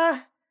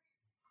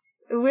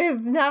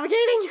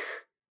navigating?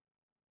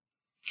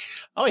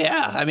 Oh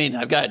yeah, I mean,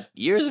 I've got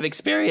years of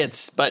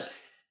experience, but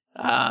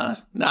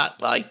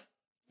not like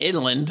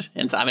inland.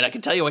 And I mean, I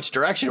can tell you which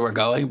direction we're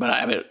going, but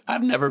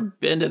I've never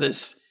been to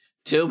this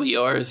tomb of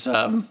yours.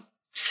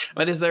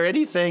 But is there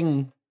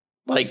anything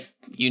like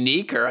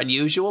unique or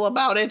unusual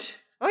about it?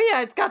 Oh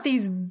yeah, it's got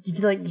these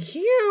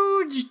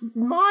huge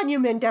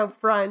monument out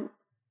front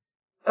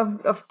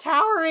of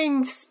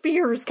towering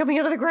spears coming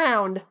out of the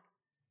ground.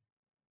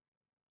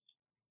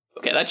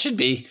 Okay, that should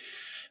be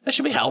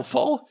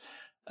helpful.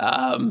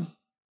 So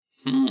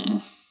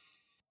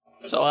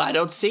I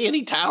don't see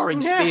any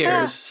towering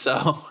spears,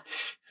 so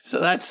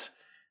that's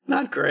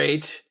not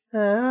great.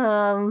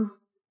 Are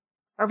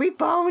we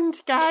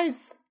boned,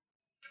 guys?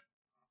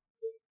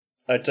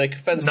 I take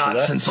offense to that.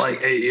 Not since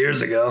 8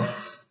 years ago.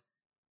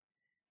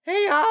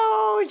 Hey,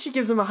 oh, and she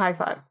gives him a high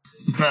five.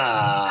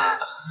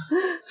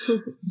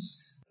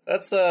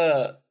 Let's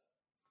have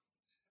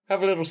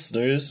a little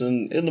snooze,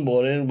 and in the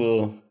morning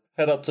we'll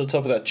head up to the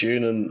top of that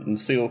dune and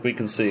see what we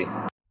can see.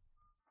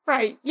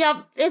 Right,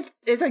 yeah,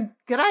 it's a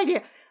good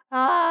idea.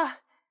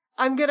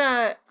 I'm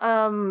gonna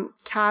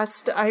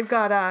cast, I've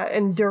got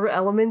Endure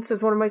Elements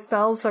as one of my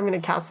spells, so I'm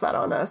gonna cast that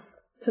on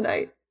us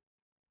tonight.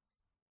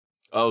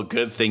 Oh,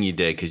 good thing you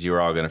did, because you were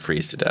all going to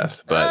freeze to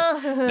death.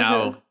 But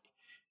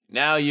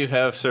now you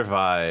have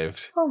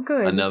survived. Oh,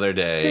 good. Another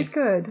day.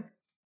 Good.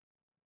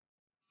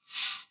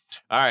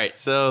 All right,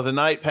 so the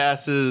night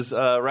passes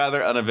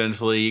rather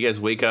uneventfully. You guys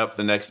wake up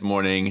the next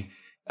morning.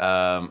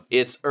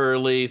 It's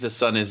early. The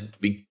sun is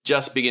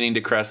just beginning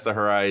to crest the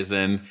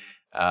horizon,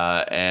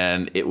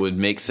 and it would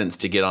make sense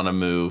to get on a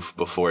move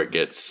before it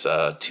gets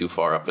too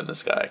far up in the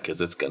sky, because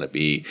it's going to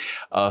be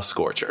a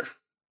scorcher.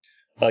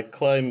 I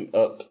climb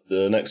up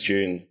the next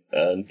dune,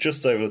 and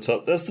just over the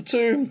top, there's the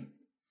tomb.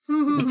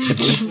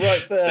 It's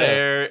right there.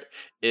 There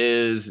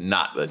is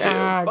not the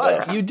tomb,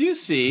 but you do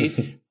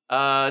see,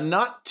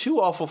 not too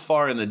awful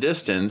far in the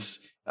distance,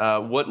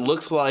 what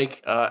looks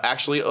like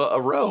actually a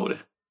road.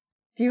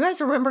 Do you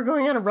guys remember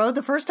going on a road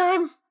the first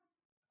time?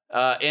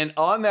 And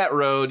on that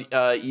road,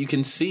 you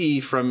can see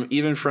from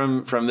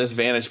this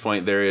vantage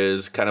point, there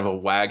is kind of a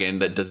wagon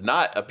that does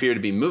not appear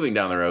to be moving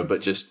down the road,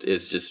 but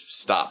is just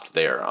stopped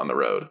there on the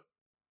road.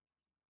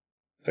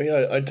 I mean,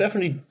 I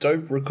definitely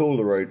don't recall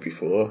the road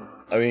before.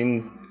 I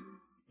mean,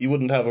 you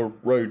wouldn't have a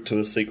road to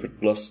a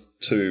secret lost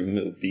tomb.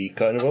 It would be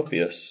kind of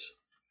obvious.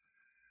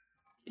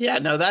 Yeah,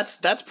 no,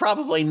 that's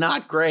probably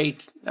not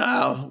great.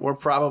 We're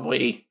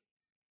probably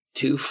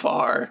too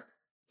far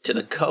to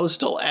the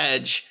coastal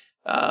edge.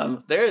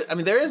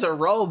 There is a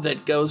road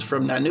that goes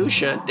from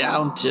Nanusha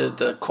down to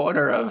the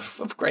corner of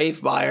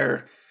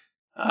Gravemire.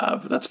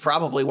 That's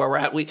probably where we're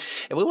at.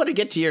 If we want to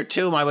get to your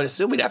tomb, I would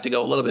assume we'd have to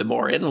go a little bit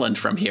more inland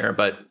from here.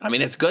 But I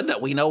mean, it's good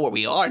that we know where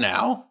we are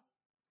now.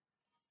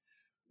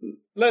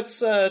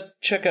 Let's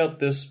check out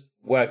this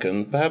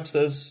wagon. Perhaps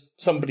there's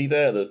somebody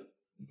there that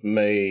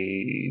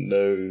may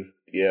know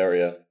the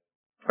area.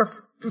 Or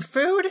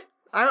food?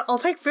 I'll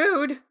take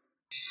food.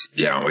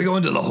 Yeah, are we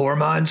going to the whore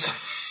mines?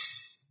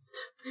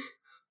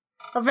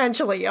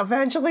 Eventually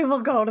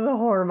we'll go to the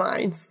horror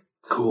mines.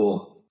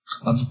 Cool.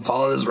 Let's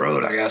follow this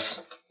road, I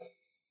guess.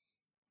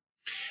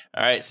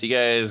 All right, so you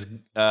guys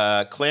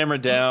clamber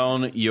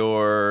down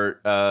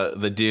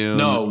the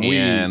dune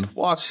and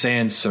walk.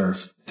 Sand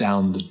surf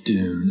down the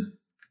dune.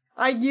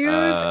 I use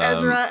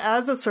Ezra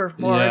as a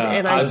surfboard,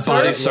 and I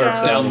body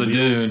surf down the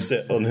dune.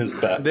 Sit on his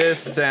back. This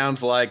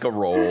sounds like a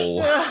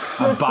roll.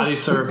 I body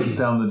surf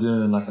down the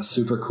dune like a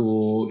super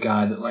cool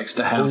guy that likes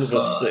to have All of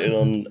us sitting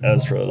on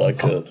Ezra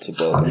like a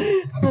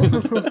toboggan.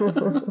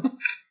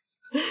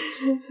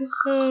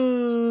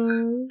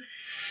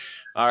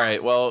 All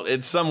right, well,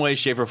 in some way,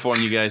 shape, or form,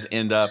 you guys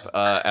end up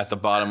at the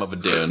bottom of a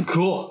dune.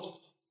 Cool.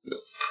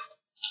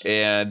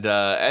 And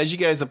as you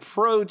guys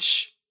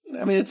approach,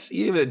 I mean, it's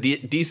even a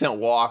decent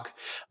walk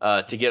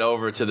to get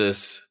over to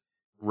this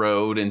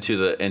road into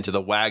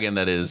the wagon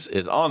that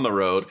is on the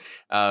road.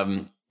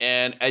 And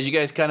as you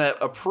guys kind of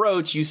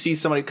approach, you see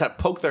somebody kind of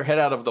poke their head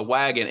out of the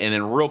wagon and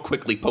then real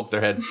quickly poke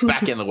their head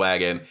back in the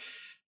wagon.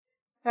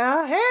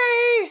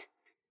 Hey!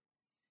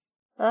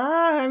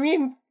 I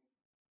mean,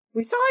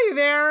 we saw you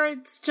there.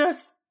 It's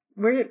just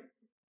we're.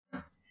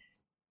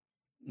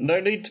 No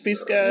need to be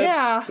scared.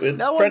 Yeah. We're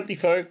friendly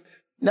folk.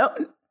 No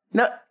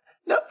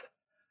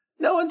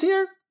one's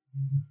here.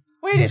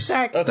 Wait a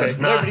sec. Okay,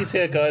 nobody's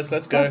here, guys.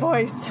 Let's go. The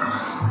voice.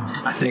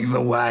 I think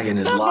the wagon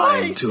is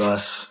lying to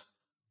us.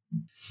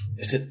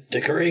 Is it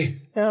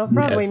Dickory? No,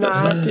 probably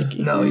That's not. not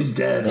Dickie. No, he's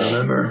dead,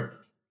 remember?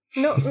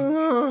 No.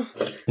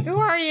 Who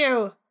are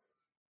you?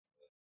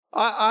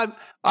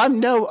 I'm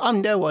no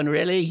one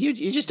really.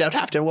 You just don't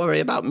have to worry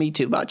about me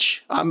too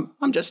much. I'm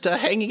just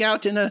hanging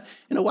out in a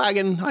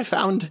wagon. I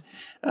found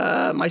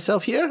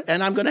myself here,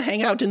 and I'm going to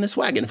hang out in this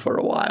wagon for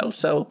a while.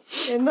 So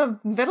In the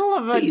middle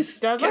of a please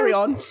desert?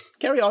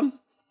 carry on.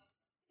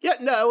 Yeah,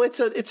 no,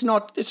 it's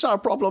not a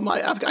problem.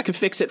 I can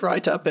fix it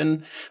right up,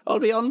 and I'll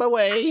be on my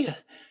way.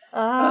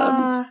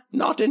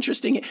 Not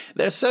interesting.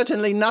 There's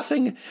certainly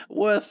nothing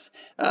worth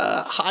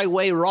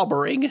highway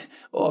robbering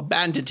or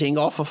banditing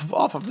off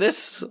of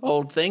this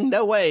old thing.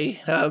 No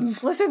way.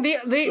 Listen,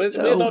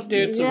 We're not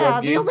here to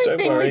rob the you. only Don't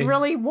thing worry. we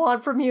really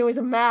want from you is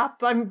a map.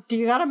 Do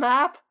you got a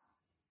map?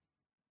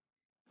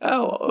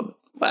 Oh,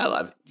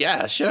 well,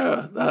 yeah,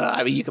 sure.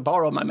 I mean, you can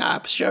borrow my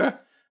map, sure.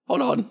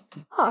 Hold on.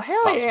 Oh,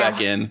 hell Pops yeah.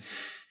 back in,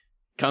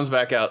 comes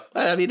back out.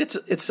 I mean,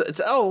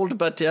 it's old,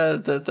 but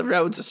the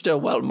roads are still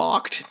well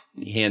marked.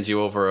 He hands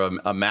you over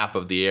a map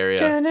of the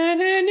area.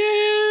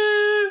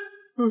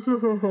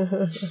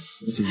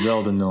 It's a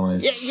Zelda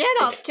noise. Yeah,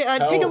 no,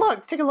 take a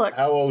look. Take a look.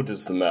 How old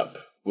is the map?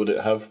 Would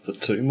it have the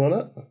tomb on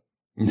it?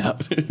 No,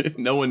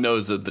 no one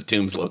knows of the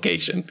tomb's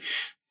location.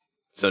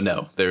 So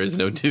no, there is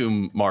no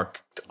tomb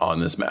marked on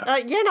this map.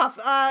 Yenov,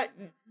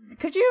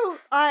 could you,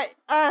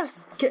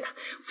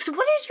 so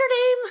what is your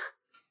name?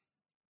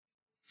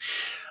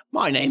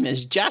 My name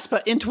is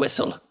Jasper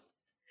Intwistle.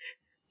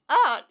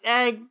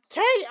 Okay,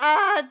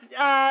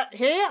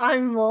 hey,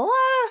 I'm Mola.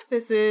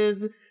 This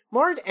is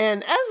Mort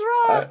and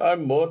Ezra.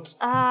 I'm Mort.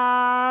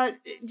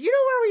 Do you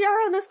know where we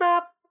are on this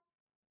map?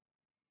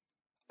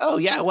 Oh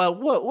yeah, well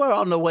we're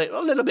on the way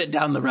a little bit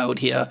down the road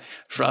here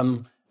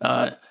from.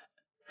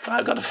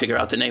 I've got to figure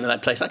out the name of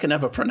that place. I can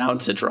never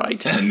pronounce it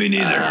right. Me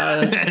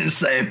neither.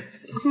 Same.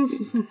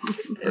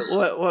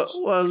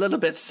 We're a little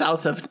bit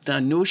south of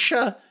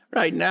Nanusha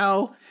right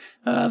now,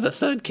 the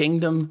third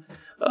kingdom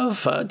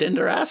of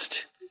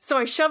Dindarast. So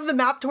I shove the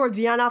map towards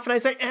Yenov and I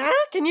say,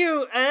 can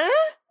you,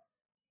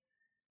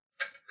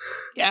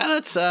 Yeah,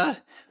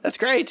 that's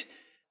great.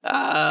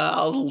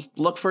 I'll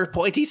look for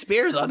pointy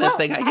spears on this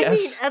thing, I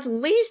guess. I mean, at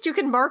least you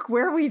can mark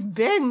where we've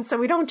been so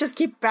we don't just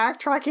keep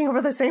backtracking over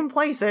the same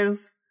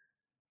places.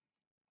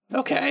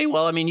 Okay,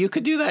 well, I mean, you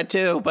could do that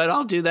too, but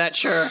I'll do that,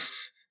 sure.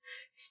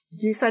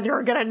 You said you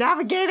were good at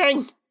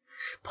navigating.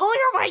 Pull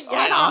your weight,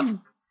 Right Yenov.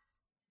 on.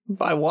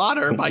 By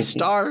water, by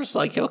stars,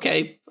 like,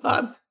 okay.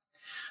 All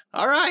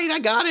right, I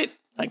got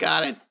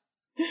it.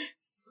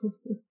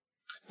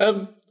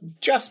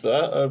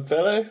 Jasper,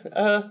 fellow,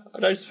 I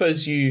don't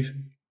suppose you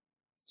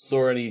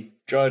saw any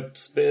dried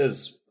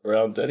spears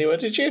around anywhere,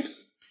 did you?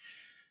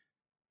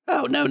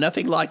 Oh, no,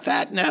 nothing like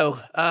that, no.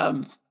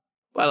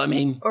 Well, I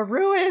mean, Or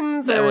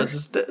ruins. there or...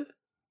 was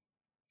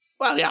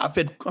well, yeah, I've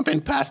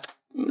been past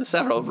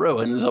several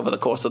ruins over the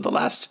course of the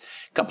last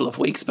couple of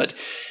weeks, but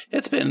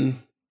it's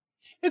been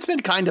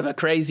kind of a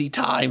crazy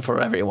time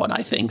for everyone,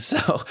 I think.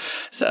 So,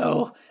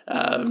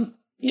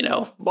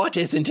 what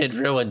isn't in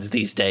ruins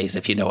these days,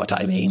 if you know what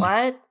I mean?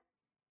 What?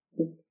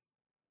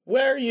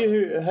 Where are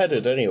you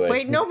headed anyway?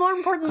 Wait, no, more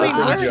importantly,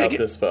 What brings you where up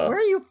this far?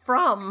 are you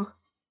from?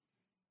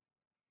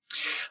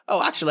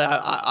 Oh, actually,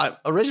 I'm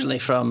originally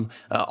from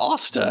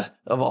Oster,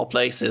 of all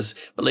places,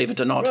 believe it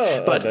or not.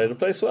 Oh, but I know the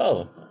place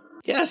well.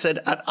 yes, and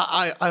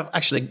I've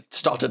actually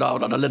started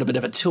out on a little bit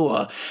of a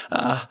tour.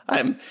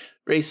 I'm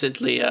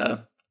recently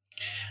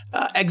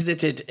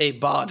exited a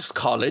Bard's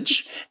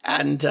College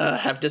and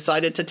have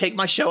decided to take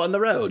my show on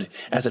the road,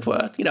 as it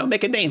were.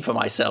 Make a name for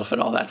myself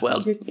and all that.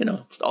 Well,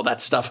 all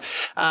that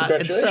stuff.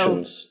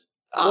 Congratulations.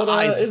 And so,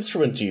 What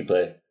instrument do you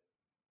play?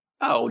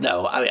 Oh,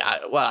 no. I mean,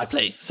 I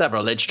play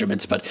several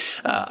instruments, but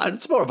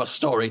it's more of a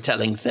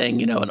storytelling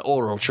thing, an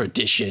oral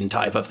tradition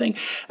type of thing.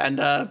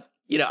 And,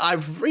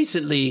 I've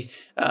recently,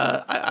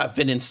 I've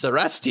been in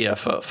Celestia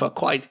for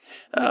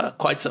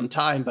quite some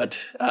time,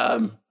 but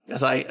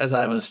as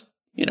I was,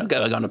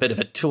 going on a bit of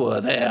a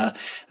tour there,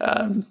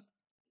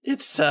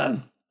 it's,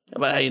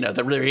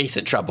 the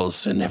recent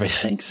troubles and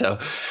everything. So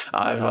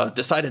I've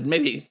decided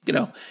maybe,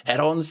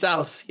 head on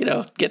south,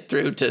 get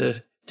through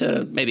to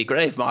maybe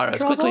Gravemire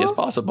as quickly as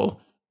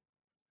possible.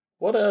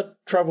 What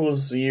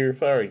troubles are you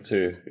referring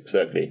to,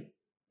 exactly?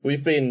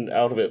 We've been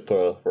out of it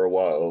for a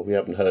while. We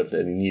haven't heard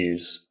any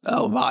news.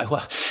 Oh, my.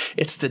 Well,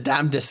 it's the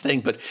damnedest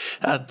thing, but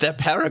their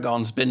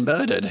Paragon's been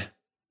murdered.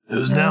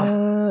 Who's now?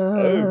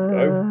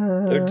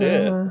 Oh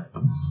dear.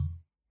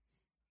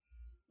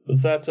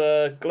 Was that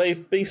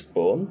Glaive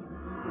Beastborn?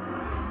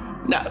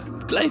 No,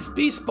 Glaive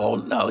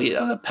Beastborn? No,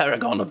 the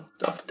Paragon of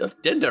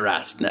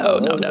Dindarast. No.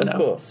 Of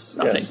course,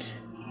 nothing. Yes.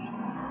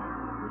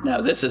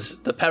 No, this is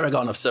the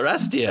Paragon of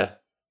Celestia,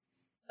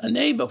 a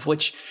name of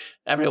which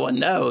everyone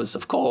knows,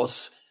 of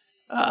course.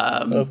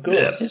 Of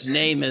course. His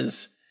name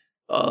is,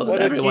 Why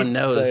everyone don't you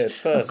knows. say it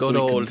first good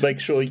so we old, can make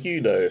sure you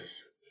know.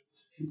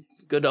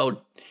 good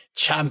old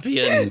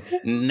champion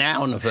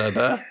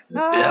Nounverber.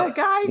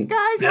 Guys,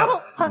 Yep.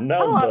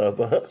 huddle up,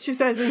 Number. she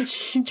says, and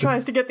she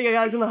tries to get the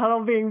guys in the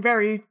huddle being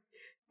very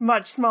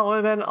much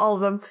smaller than all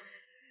of them.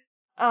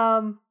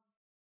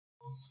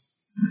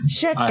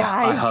 Shit, guys.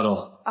 I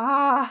huddle.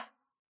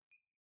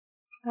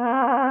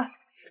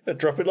 They're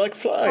dropping like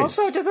flies.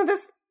 Also, doesn't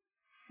this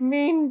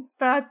mean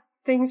bad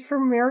things for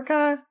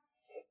America?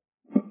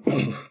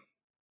 Who?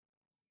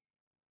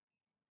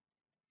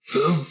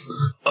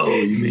 Oh,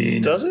 you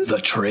mean Does it?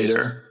 the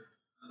traitor?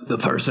 The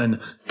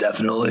person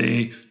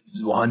definitely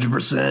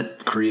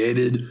 100%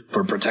 created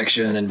for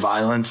protection and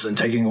violence and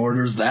taking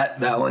orders.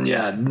 That one,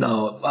 yeah.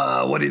 No.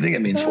 What do you think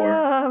it means for?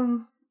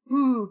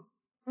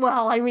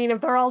 Well, I mean, if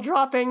they're all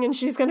dropping and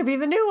she's going to be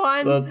the new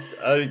one.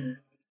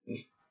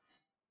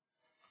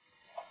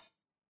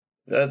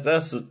 But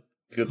that's a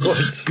good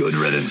point. Good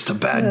riddance to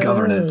bad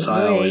governance,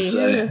 I always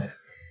say.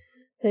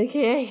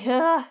 Okay.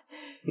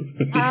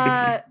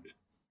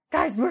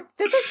 Guys, we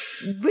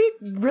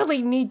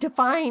really need to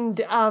find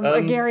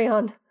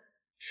Agarion.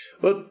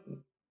 Well,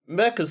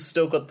 Mecca's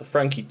still got the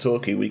Frankie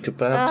talkie. We could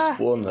perhaps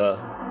warn her.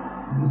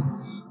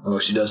 Oh,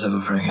 she does have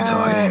a Frankie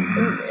talkie.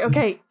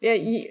 Okay,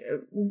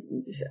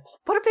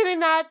 put a pin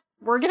in that.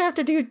 We're gonna have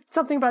to do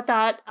something about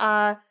that.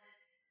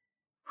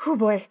 Oh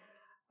boy.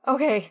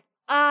 Okay.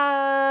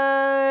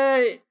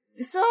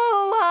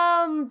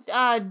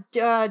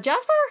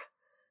 Jasper?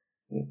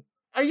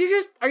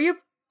 Are you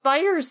by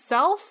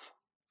yourself?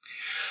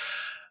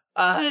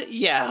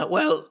 Yeah,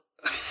 well,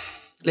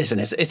 listen,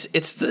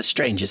 it's the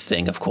strangest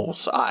thing, of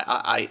course.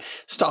 I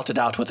started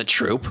out with a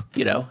troupe,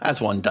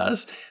 as one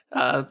does.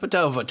 But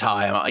over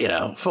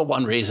time, for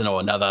one reason or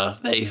another,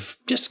 they've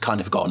just kind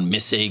of gone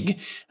missing.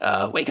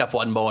 Wake up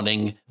one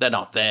morning, they're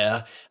not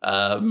there.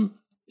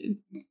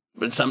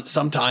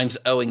 Sometimes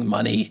owing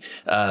money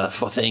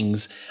for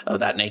things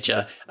of that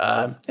nature.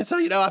 And so,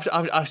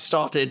 I've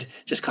started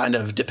just kind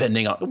of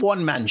depending on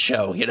one-man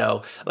show,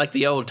 like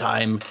the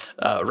old-time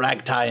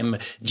ragtime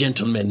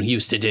gentlemen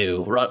used to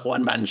do,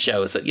 one-man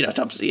shows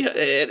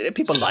that,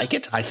 people like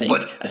it, I think.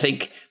 I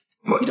think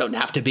you don't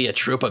have to be a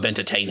troupe of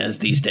entertainers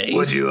these days.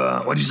 What'd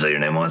you say your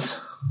name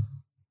was?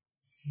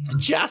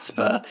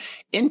 Jasper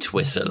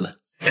Entwistle.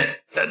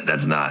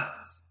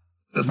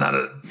 That's not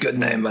a good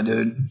name, my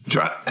dude.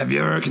 Have you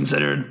ever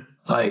considered,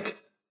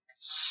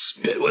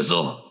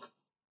 Spitwhistle?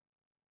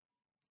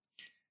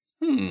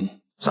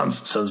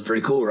 Sounds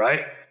pretty cool,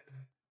 right?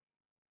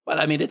 Well,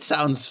 I mean, it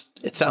sounds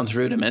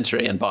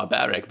rudimentary and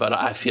barbaric, but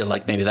I feel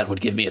like maybe that would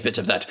give me a bit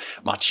of that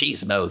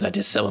machismo that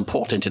is so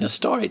important in a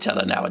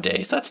storyteller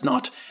nowadays. That's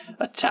not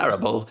a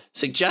terrible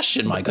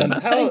suggestion, my good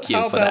man. Thank you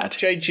for that. How about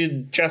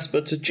changing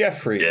Jasper to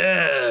Jeffrey?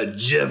 Yeah,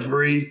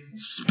 Jeffrey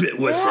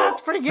Spitwhistle. Yeah,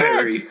 that's pretty good.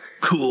 Very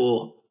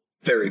cool.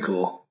 Very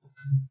cool.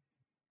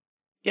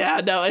 Yeah,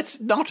 no, it's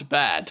not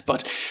bad,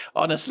 but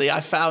honestly,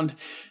 I've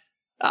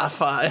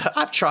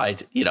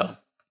tried,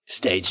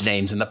 stage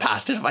names in the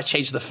past. And if I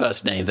change the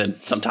first name, then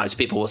sometimes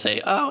people will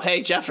say, "Oh,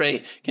 hey,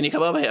 Jeffrey, can you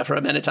come over here for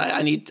a minute?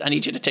 I need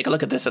you to take a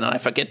look at this," and then I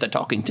forget they're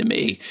talking to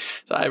me.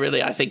 So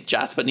I think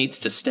Jasper needs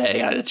to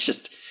stay. It's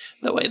just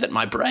the way that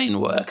my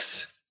brain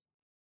works.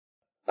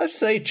 I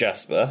say,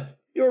 Jasper,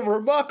 you're a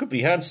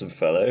remarkably handsome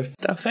fellow.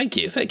 Oh, thank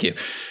you.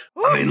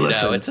 I mean,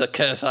 listen. It's a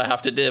curse I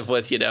have to live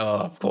with,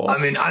 of course.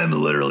 I mean, I'm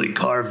literally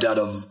carved out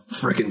of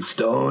freaking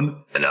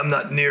stone, and I'm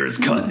not near as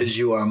cut as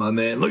you are, my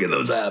man. Look at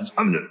those abs.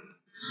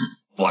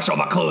 wash all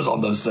my clothes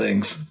on those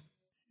things.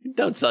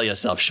 Don't sell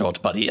yourself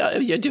short, buddy.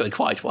 You're doing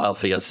quite well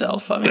for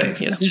yourself. I mean,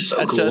 Thanks. You're so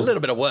it's cool. a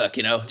little bit of work,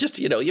 Just,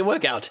 you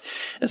work out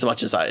as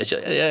much as I.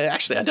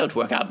 Actually, I don't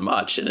work out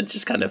much, and it's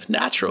just kind of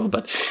natural.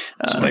 But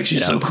It makes you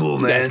so cool,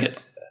 man.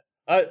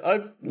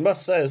 I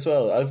must say as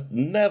well, I've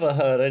never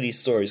heard any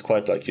stories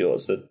quite like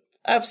yours. They're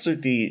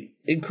absolutely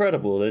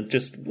incredible. They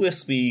just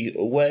whisk me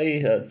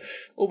away,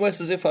 almost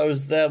as if I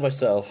was there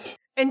myself.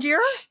 And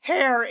your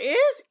hair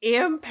is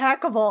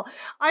impeccable.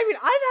 I mean,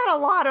 I've had a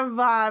lot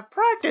of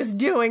practice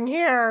doing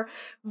hair,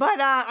 but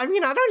I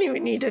don't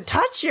even need to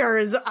touch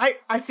yours.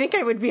 I think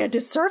I would be a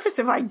disservice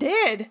if I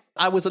did.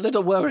 I was a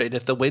little worried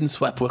if the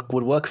windswept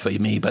would work for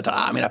me, but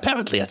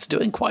apparently it's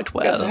doing quite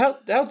well. Yeah, so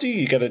how do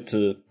you get it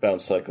to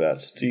bounce like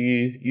that? Do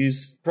you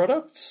use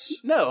products?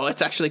 No,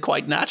 it's actually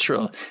quite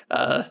natural.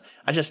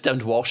 I just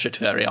don't wash it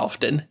very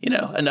often,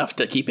 enough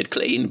to keep it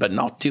clean, but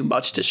not too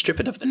much to strip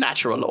it of the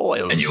natural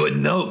oils. And you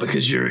wouldn't know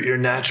because your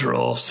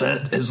natural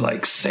scent is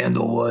like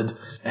sandalwood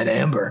and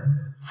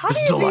amber. How do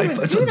you even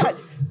do that?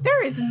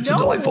 There is no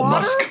delightful water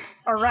musk.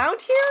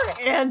 around here,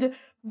 and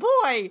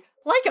boy,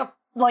 like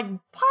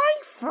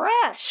pine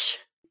fresh.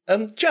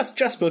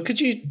 Jasper,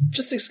 could you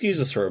just excuse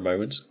us for a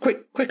moment?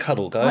 Quick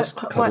huddle, guys.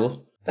 Quick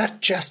huddle.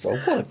 That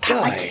Jasper, what a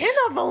guy. I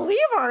cannot believe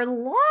our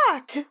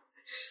luck.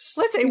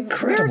 Listen,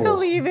 Incredible.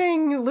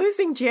 we're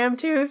losing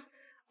Jamtooth.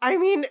 I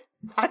mean,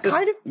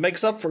 This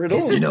makes up for it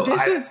all.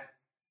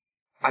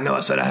 I know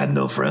I said I had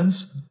no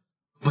friends,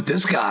 but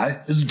this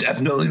guy is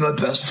definitely my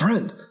best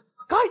friend.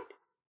 God,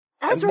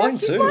 Ezra, mine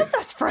he's too. my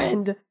best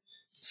friend.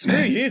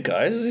 Screw you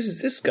guys.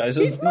 This guy's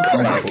He's my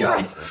incredible. best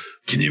friend.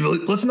 Can you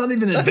believe? Let's not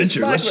even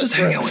adventure. Let's just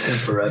hang out with him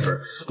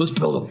forever. Let's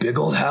build a big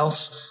old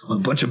house with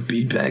a bunch of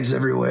bean bags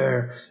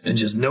everywhere and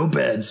just no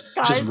beds,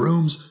 Guys. just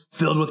rooms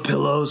filled with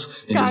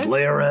pillows and just Guys.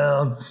 lay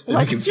around and we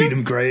Let's can feed just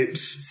him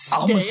grapes.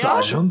 I'll stay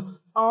massage up him.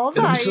 all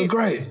It'll be night, so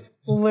great.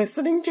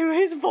 listening to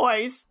his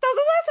voice. Doesn't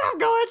that sound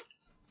good?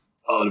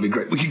 Oh, it'd be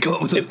great. We could come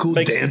up with a cool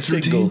makes dance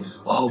me tingle. routine.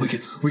 Oh,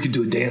 we could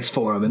do a dance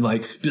for him and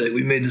be like,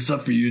 we made this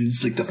up for you, and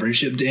it's like the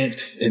friendship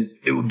dance, and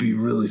it would be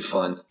really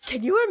fun.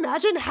 Can you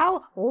imagine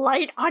how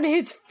light on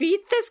his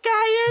feet this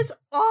guy is?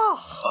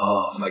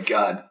 Oh, Oh my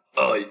god.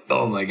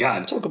 Oh my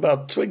god. Talk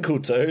about twinkle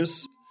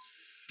toes.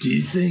 Do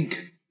you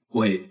think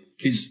we're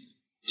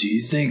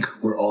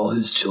all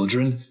his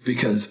children?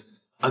 Because,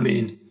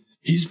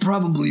 he's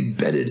probably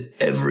bedded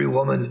every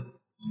woman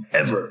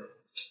ever.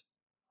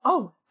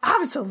 oh,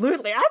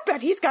 absolutely. I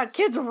bet he's got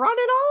kids running all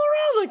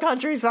around the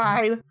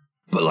countryside.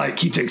 But,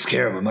 he takes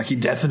care of them. He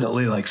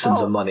definitely,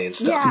 sends them money and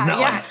stuff. Yeah, he's not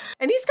yeah.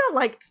 And he's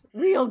got,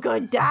 real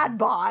good dad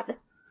bod.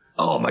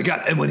 oh my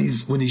god. And when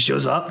he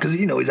shows up, because,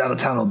 he's out of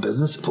town on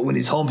business, but when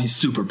he's home, he's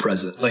super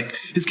present.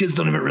 His kids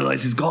don't even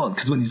realize he's gone,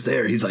 because when he's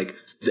there, he's,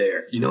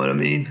 there. You know what I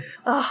mean?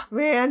 Oh,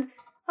 man.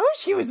 I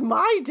wish he was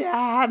my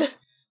dad.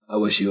 I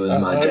wish he was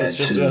my I dad, was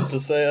just too. about to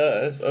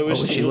say, I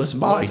wish he was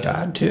my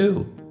dad,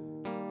 too.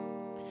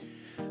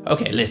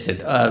 Okay, listen,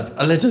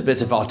 a little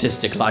bit of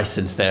artistic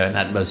license there in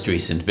that most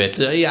recent bit.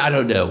 I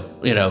don't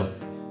know,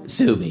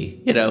 sue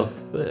me,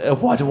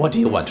 what do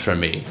you want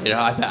from me?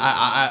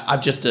 I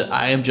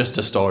am just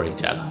a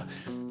storyteller,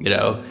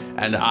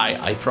 and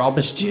I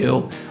promised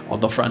you on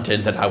the front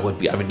end that I would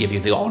give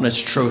you the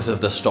honest truth of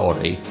the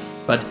story.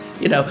 But,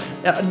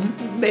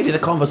 maybe the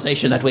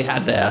conversation that we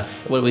had there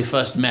when we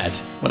first met,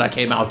 when I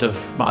came out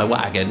of my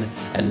wagon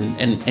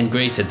and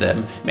greeted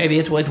them, maybe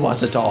it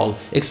wasn't all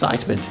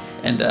excitement,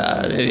 and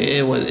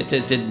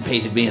it didn't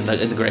paint me in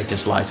the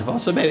greatest light of all.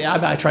 So maybe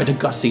I tried to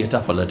gussy it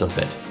up a little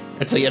bit.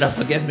 And so,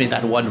 forgive me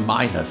that one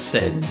minor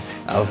sin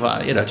of,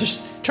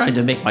 just trying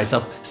to make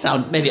myself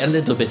sound maybe a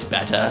little bit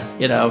better,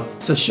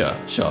 So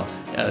sure.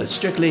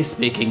 Strictly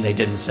speaking, they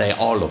didn't say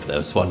all of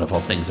those wonderful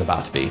things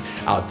about me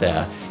out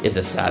there in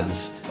the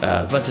sands.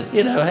 But,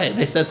 hey,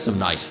 they said some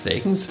nice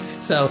things.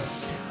 So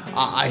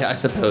I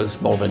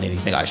suppose more than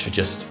anything, I should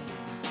just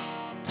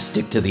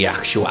stick to the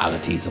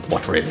actualities of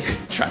what really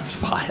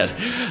transpired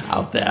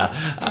out there.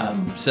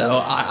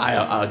 So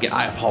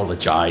I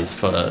apologize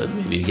for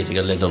maybe getting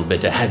a little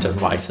bit ahead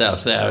of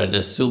myself there and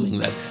assuming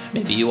that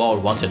maybe you all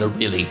wanted a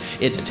really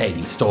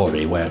entertaining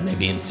story where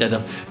maybe instead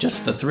of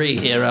just the 3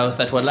 heroes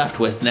that we're left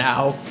with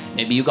now,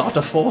 maybe you got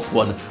a 4th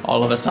one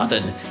all of a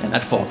sudden, and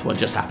that 4th one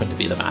just happened to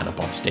be the man up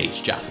on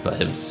stage, Jasper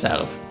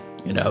himself.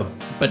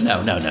 But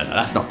no,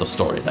 that's not the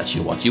story that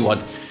you want. You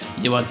want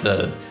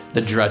the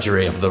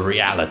drudgery of the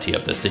reality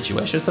of the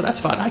situation. So that's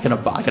fine. I can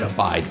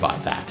abide by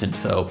that. And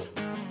so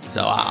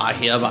I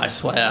hereby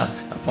swear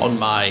upon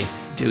my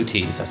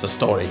duties as a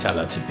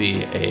storyteller to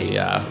be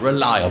a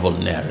reliable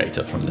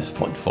narrator from this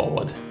point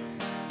forward.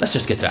 Let's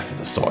just get back to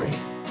the story.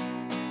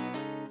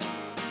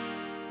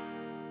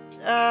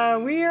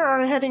 We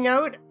are heading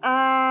out.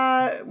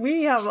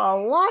 We have a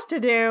lot to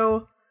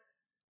do.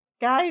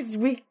 Guys,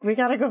 we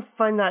gotta go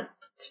find that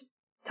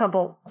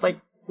temple,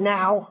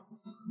 now.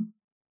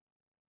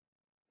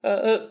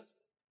 Have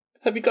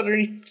you got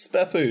any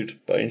spare food,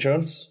 by any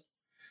chance?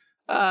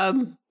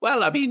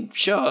 Well,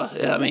 sure.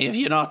 If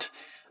you're not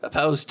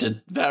opposed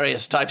to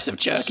various types of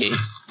jerky.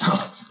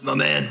 My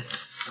man,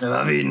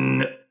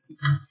 And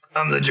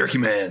I'm the jerky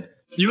man.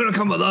 You gonna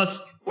come with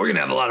us? We're gonna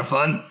have a lot of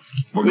fun.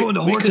 We're going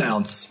to we could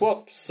Whoretown.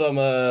 Swap some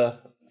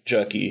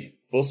jerky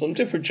for some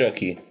different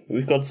jerky.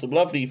 We've got some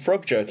lovely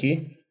frog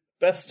jerky,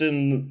 best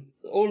in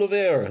all of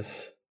the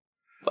earth.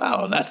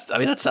 Wow,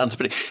 that sounds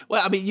pretty...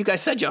 Well, I mean, you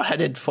guys said you're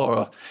headed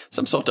for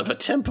some sort of a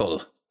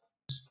temple.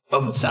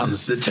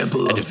 Sounds the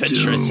Temple of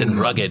adventurous Doom. and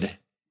rugged.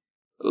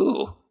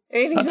 Ooh.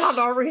 And he's not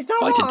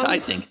quite wrong.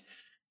 enticing.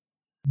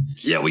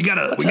 Yeah, we got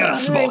a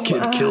small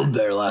kid killed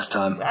there last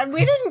time.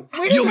 We didn't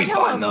You'll be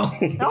kill fine,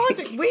 him. though.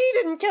 We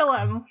didn't kill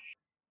him.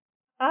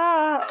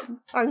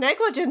 Our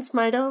negligence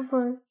might have.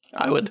 But...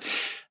 I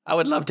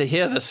would love to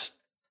hear this.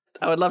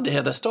 I would love to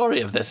hear the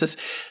story of this.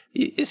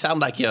 You sound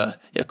like you're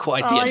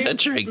quite the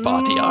adventuring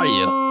party, are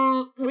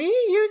you? We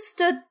used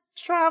to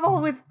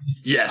travel with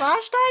Yes.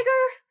 Clash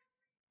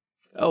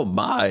Tiger. Oh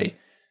my.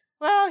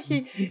 Well,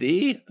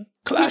 The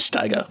Clash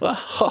Tiger.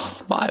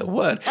 Oh my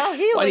word.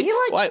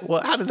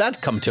 Oh, how did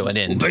that come to an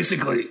end?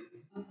 Basically,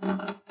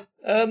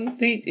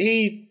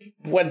 He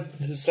went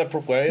his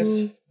separate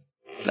ways.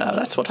 No,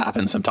 that's what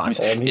happens sometimes.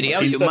 Did he owe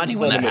he you sent money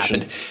us when on a that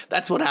mission. happened?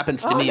 That's what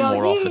happens to Oh, me no,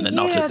 more he- often than he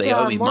not, is had, they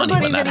owe me more money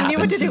money when that than he knew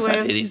what happens. to do Is that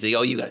with. it is they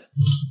owe you guys.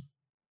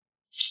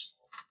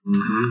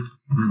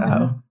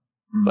 mm-hmm.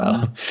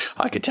 Well,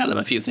 I could tell him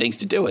a few things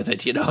to do with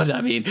it, you know what I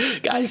mean?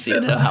 Guys, you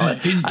know how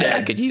He's I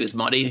dead. could use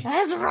money.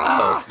 Ezra.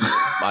 Oh,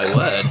 my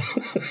word.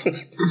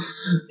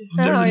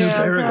 There's a new yeah,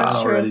 paragon that's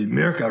true. already.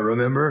 Mirka,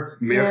 remember?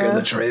 Mirka Yeah.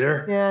 the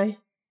traitor? Yeah.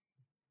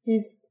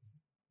 He's.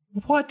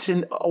 What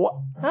in... What,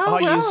 Oh,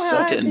 are you well,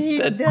 certain he-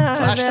 that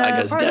Clash the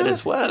Tiger's part dead of-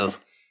 as well?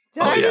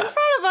 Died yeah. in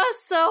front of us,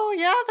 so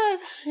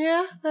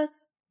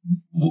that's.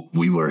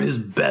 We were his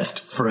best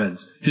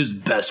friends. His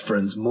best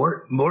friends.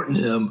 Mort and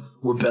him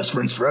were best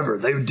friends forever.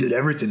 They did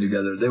everything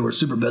together. They were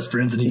super best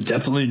friends, and he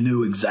definitely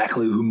knew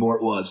exactly who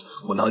Mort was,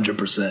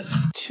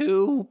 100%.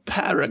 2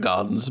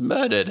 paragons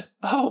murdered.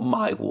 Oh,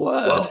 my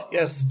word. Well,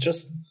 Yes,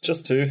 just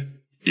two.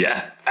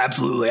 yeah,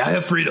 absolutely. I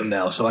have freedom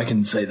now, so I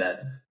can say that.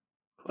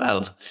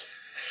 Well,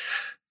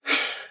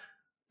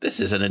 this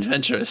is an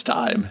adventurous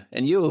time,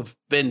 and you've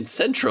been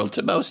central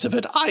to most of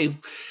it. I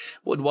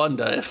would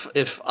wonder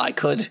if I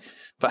could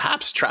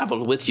perhaps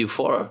travel with you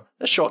for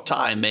a short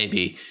time,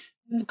 maybe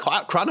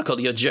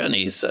chronicle your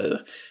journeys.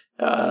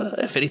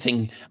 If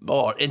anything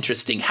more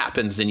interesting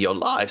happens in your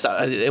lives,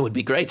 it would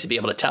be great to be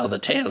able to tell the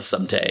tale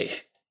someday.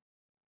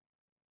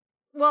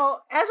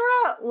 Well,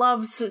 Ezra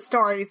loves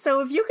stories,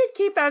 so if you could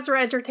keep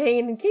Ezra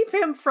entertained and keep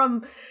him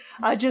from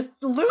just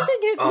losing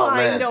his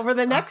mind man. over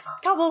the next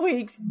couple of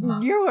weeks,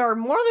 you are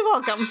more than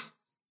welcome.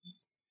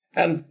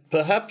 And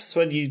perhaps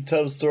when you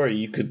tell the story,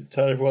 you could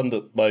tell everyone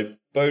that my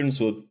bones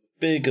were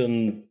big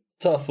and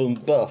tough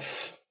and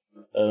buff,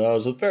 and I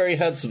was a very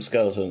handsome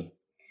skeleton.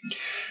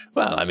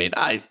 Well, I mean,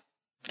 I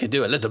could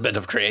do a little bit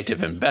of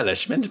creative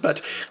embellishment,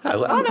 but I not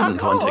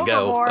wouldn't want to go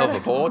go overboard.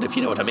 overboard, if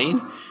you know what I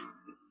mean.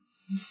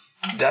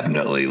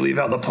 Definitely leave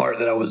out the part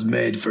that I was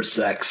made for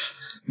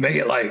sex. Make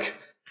it like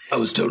I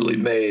was totally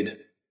made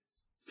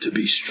to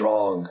be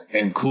strong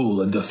and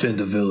cool and defend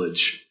a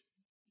village.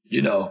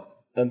 You know.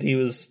 And he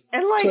was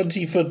And, like-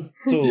 20 foot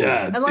tall.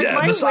 Yeah, And like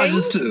my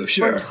misogynist wings too,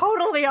 sure. were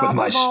totally With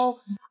my operable.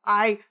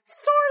 I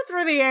soared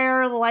through the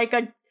air like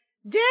a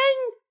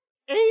dang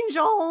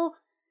angel.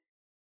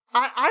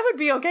 I would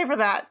be okay for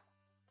that.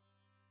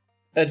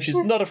 And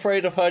she's not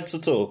afraid of heights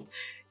at all.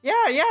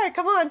 Yeah,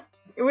 come on.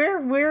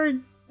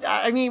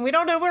 I mean, we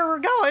don't know where we're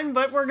going,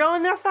 but we're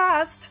going there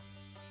fast.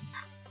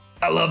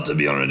 I love to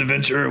be on an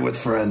adventure with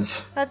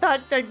friends. I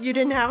thought that you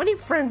didn't have any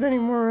friends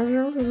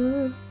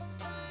anymore.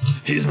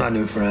 He's my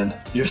new friend.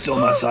 You're still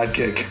my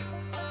sidekick.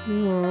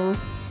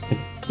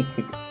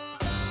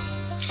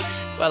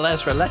 Well,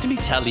 Ezra, let me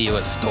tell you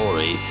a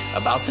story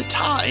about the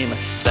time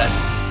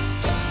that...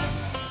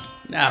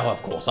 Now,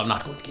 of course, I'm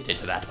not going to get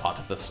into that part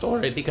of the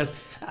story because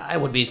it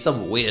would be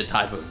some weird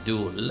type of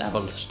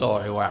dual-level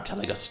story where I'm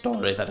telling a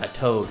story that I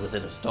told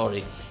within a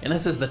story. And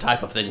this is the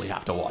type of thing we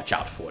have to watch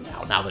out for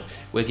now that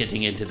we're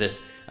getting into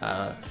this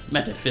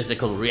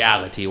metaphysical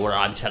reality where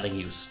I'm telling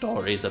you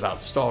stories about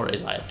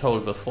stories I have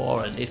told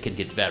before, and it can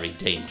get very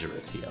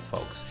dangerous here,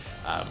 folks.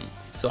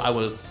 So I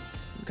will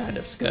kind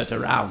of skirt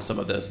around some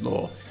of those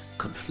more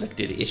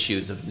conflicted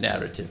issues of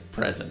narrative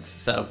presence.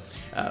 So,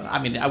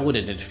 I mean, I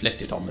wouldn't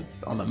inflict it on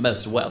the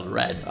most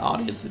well-read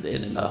audience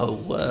in the whole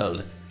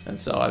world, and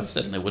so I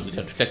certainly wouldn't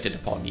inflict it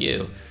upon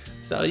you.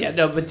 So yeah,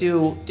 no, but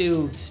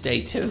do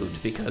stay tuned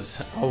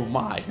because oh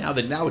my,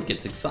 now it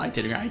gets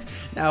exciting, right?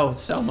 Now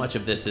so much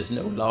of this is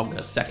no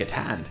longer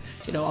secondhand.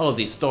 You know, all of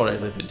these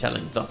stories I've been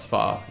telling thus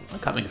far are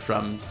coming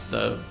from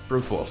the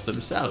Brute Force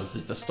themselves.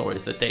 Is the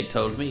stories that they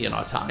told me in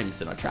our times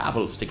and our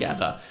travels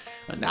together.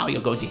 And now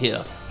you're going to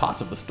hear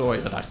parts of the story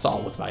that I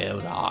saw with my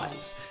own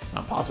eyes.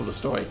 Parts of the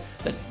story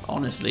that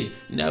honestly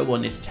no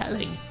one is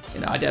telling. You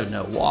know, I don't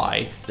know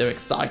why. They're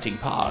exciting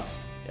parts.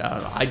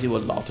 I do a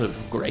lot of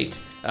great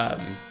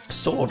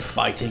sword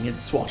fighting and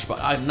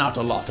swashbuckling. Not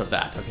a lot of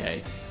that,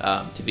 okay,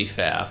 to be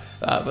fair.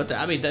 But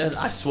I mean,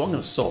 I swung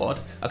a sword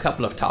a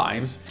couple of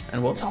times,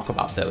 and we'll talk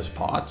about those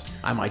parts.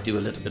 I might do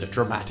a little bit of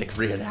dramatic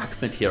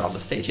reenactment here on the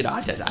stage. You know,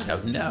 I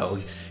don't know.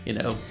 You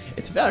know,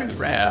 it's very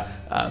rare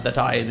that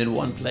I am in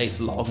one place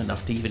long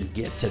enough to even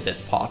get to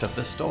this part of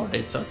the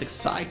story, so it's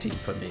exciting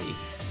for me.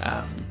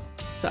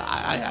 So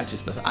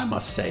I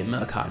must say,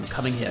 Murkheim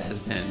coming here has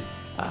been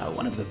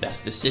one of the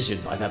best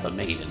decisions I've ever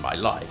made in my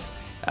life.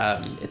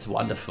 It's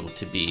wonderful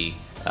to be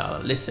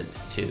listened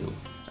to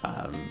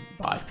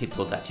by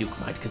people that you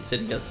might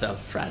consider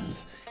yourself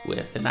friends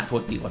with, and that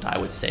would be what I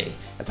would say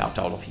about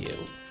all of you.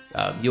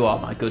 You are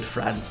my good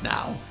friends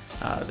now.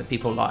 The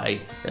people I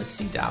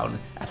see down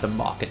at the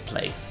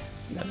marketplace,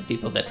 you know, the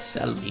people that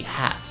sell me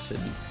hats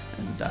and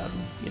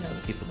you know,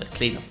 the people that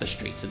clean up the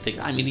streets and things.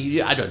 I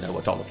mean, I don't know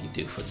what all of you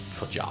do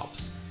for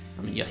jobs.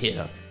 I mean, you're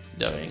here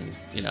during,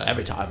 you know,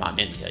 every time I'm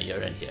in here,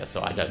 you're in here,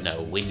 so I don't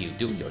know when you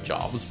do your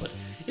jobs, but,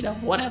 you know,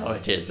 whatever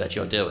it is that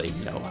you're doing,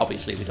 you know,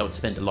 obviously we don't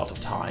spend a lot of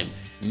time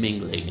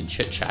mingling and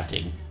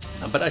chit-chatting,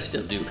 but I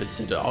still do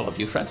consider all of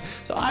you friends.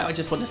 So I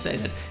just want to say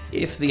that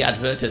if the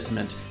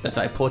advertisement that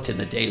I put in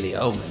the Daily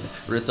Omen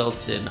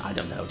results in, I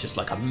don't know, just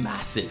like a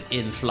massive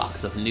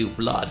influx of new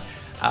blood,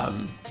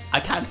 I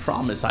can't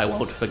promise I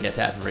won't forget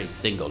every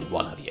single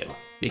one of you.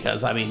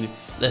 Because, I mean,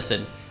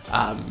 listen,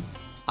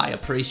 I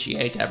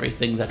appreciate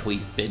everything that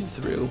we've been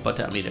through, but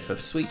I mean, if a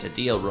sweeter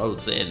deal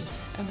rolls in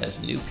and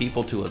there's new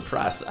people to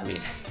impress, I mean,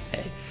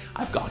 hey,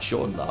 I've got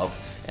your love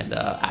and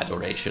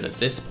adoration at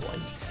this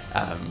point.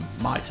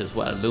 Might as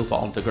well move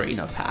on to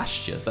greener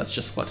pastures. That's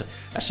just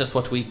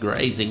what we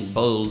grazing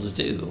bulls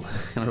do,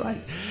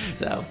 right?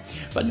 So,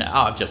 but no,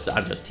 I'm just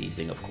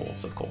teasing, of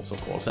course.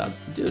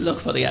 Do look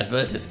for the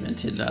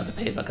advertisement in the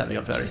paper coming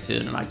up very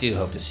soon, and I do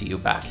hope to see you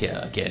back here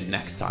again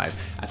next time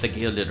at the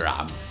Gilded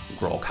Ram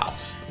Grog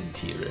House in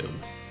Tea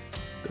Room.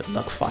 Good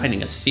luck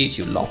finding a seat,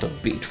 you lot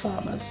of beet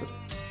farmers.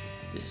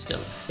 It's still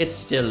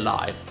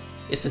live.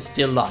 It's a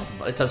still live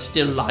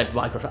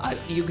microphone.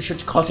 You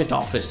should cut it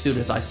off as soon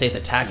as I say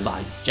the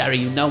tagline. Jerry,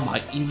 you know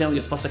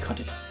you're supposed to cut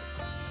it.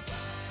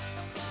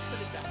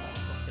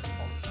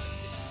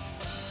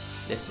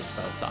 Listen,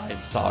 folks,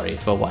 I'm sorry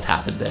for what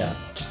happened there.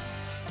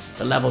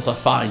 The levels are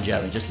fine,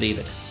 Jerry. Just leave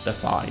it. They're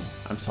fine.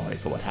 I'm sorry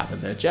for what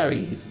happened there.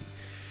 Jerry,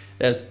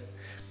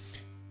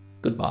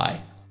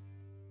 goodbye.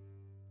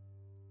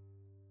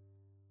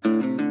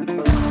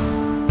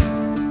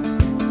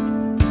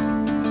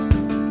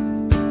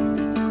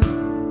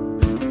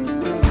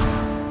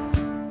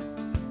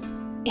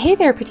 Hey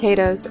there,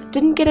 potatoes!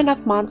 Didn't get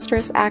enough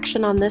monstrous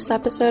action on this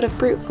episode of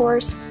Brute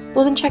Force?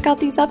 Well, then check out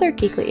these other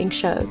Geekly Inc.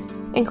 shows,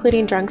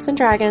 including Drunks and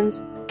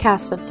Dragons,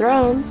 Cast of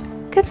Thrones,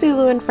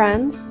 Cthulhu and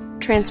Friends,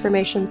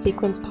 Transformation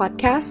Sequence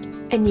Podcast,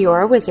 and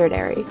Your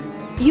Wizardary.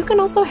 You can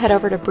also head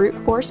over to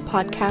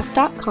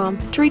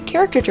bruteforcepodcast.com to read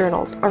character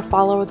journals or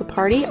follow the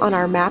party on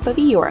our map of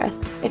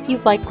Eorith. If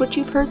you've liked what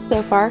you've heard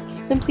so far,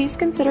 then please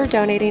consider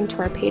donating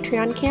to our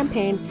Patreon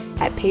campaign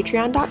at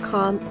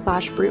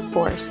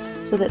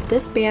patreon.com/bruteforce so that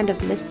this band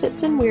of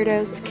misfits and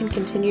weirdos can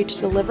continue to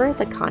deliver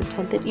the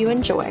content that you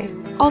enjoy.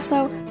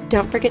 Also,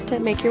 don't forget to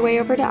make your way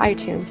over to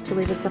iTunes to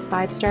leave us a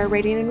 5-star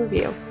rating and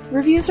review.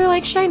 Reviews are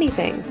like shiny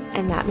things,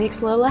 and that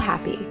makes Lola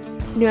happy.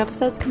 New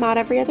episodes come out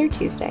every other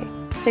Tuesday,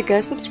 so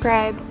go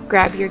subscribe,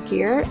 grab your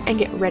gear, and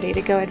get ready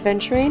to go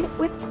adventuring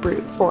with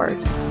Brute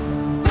Force.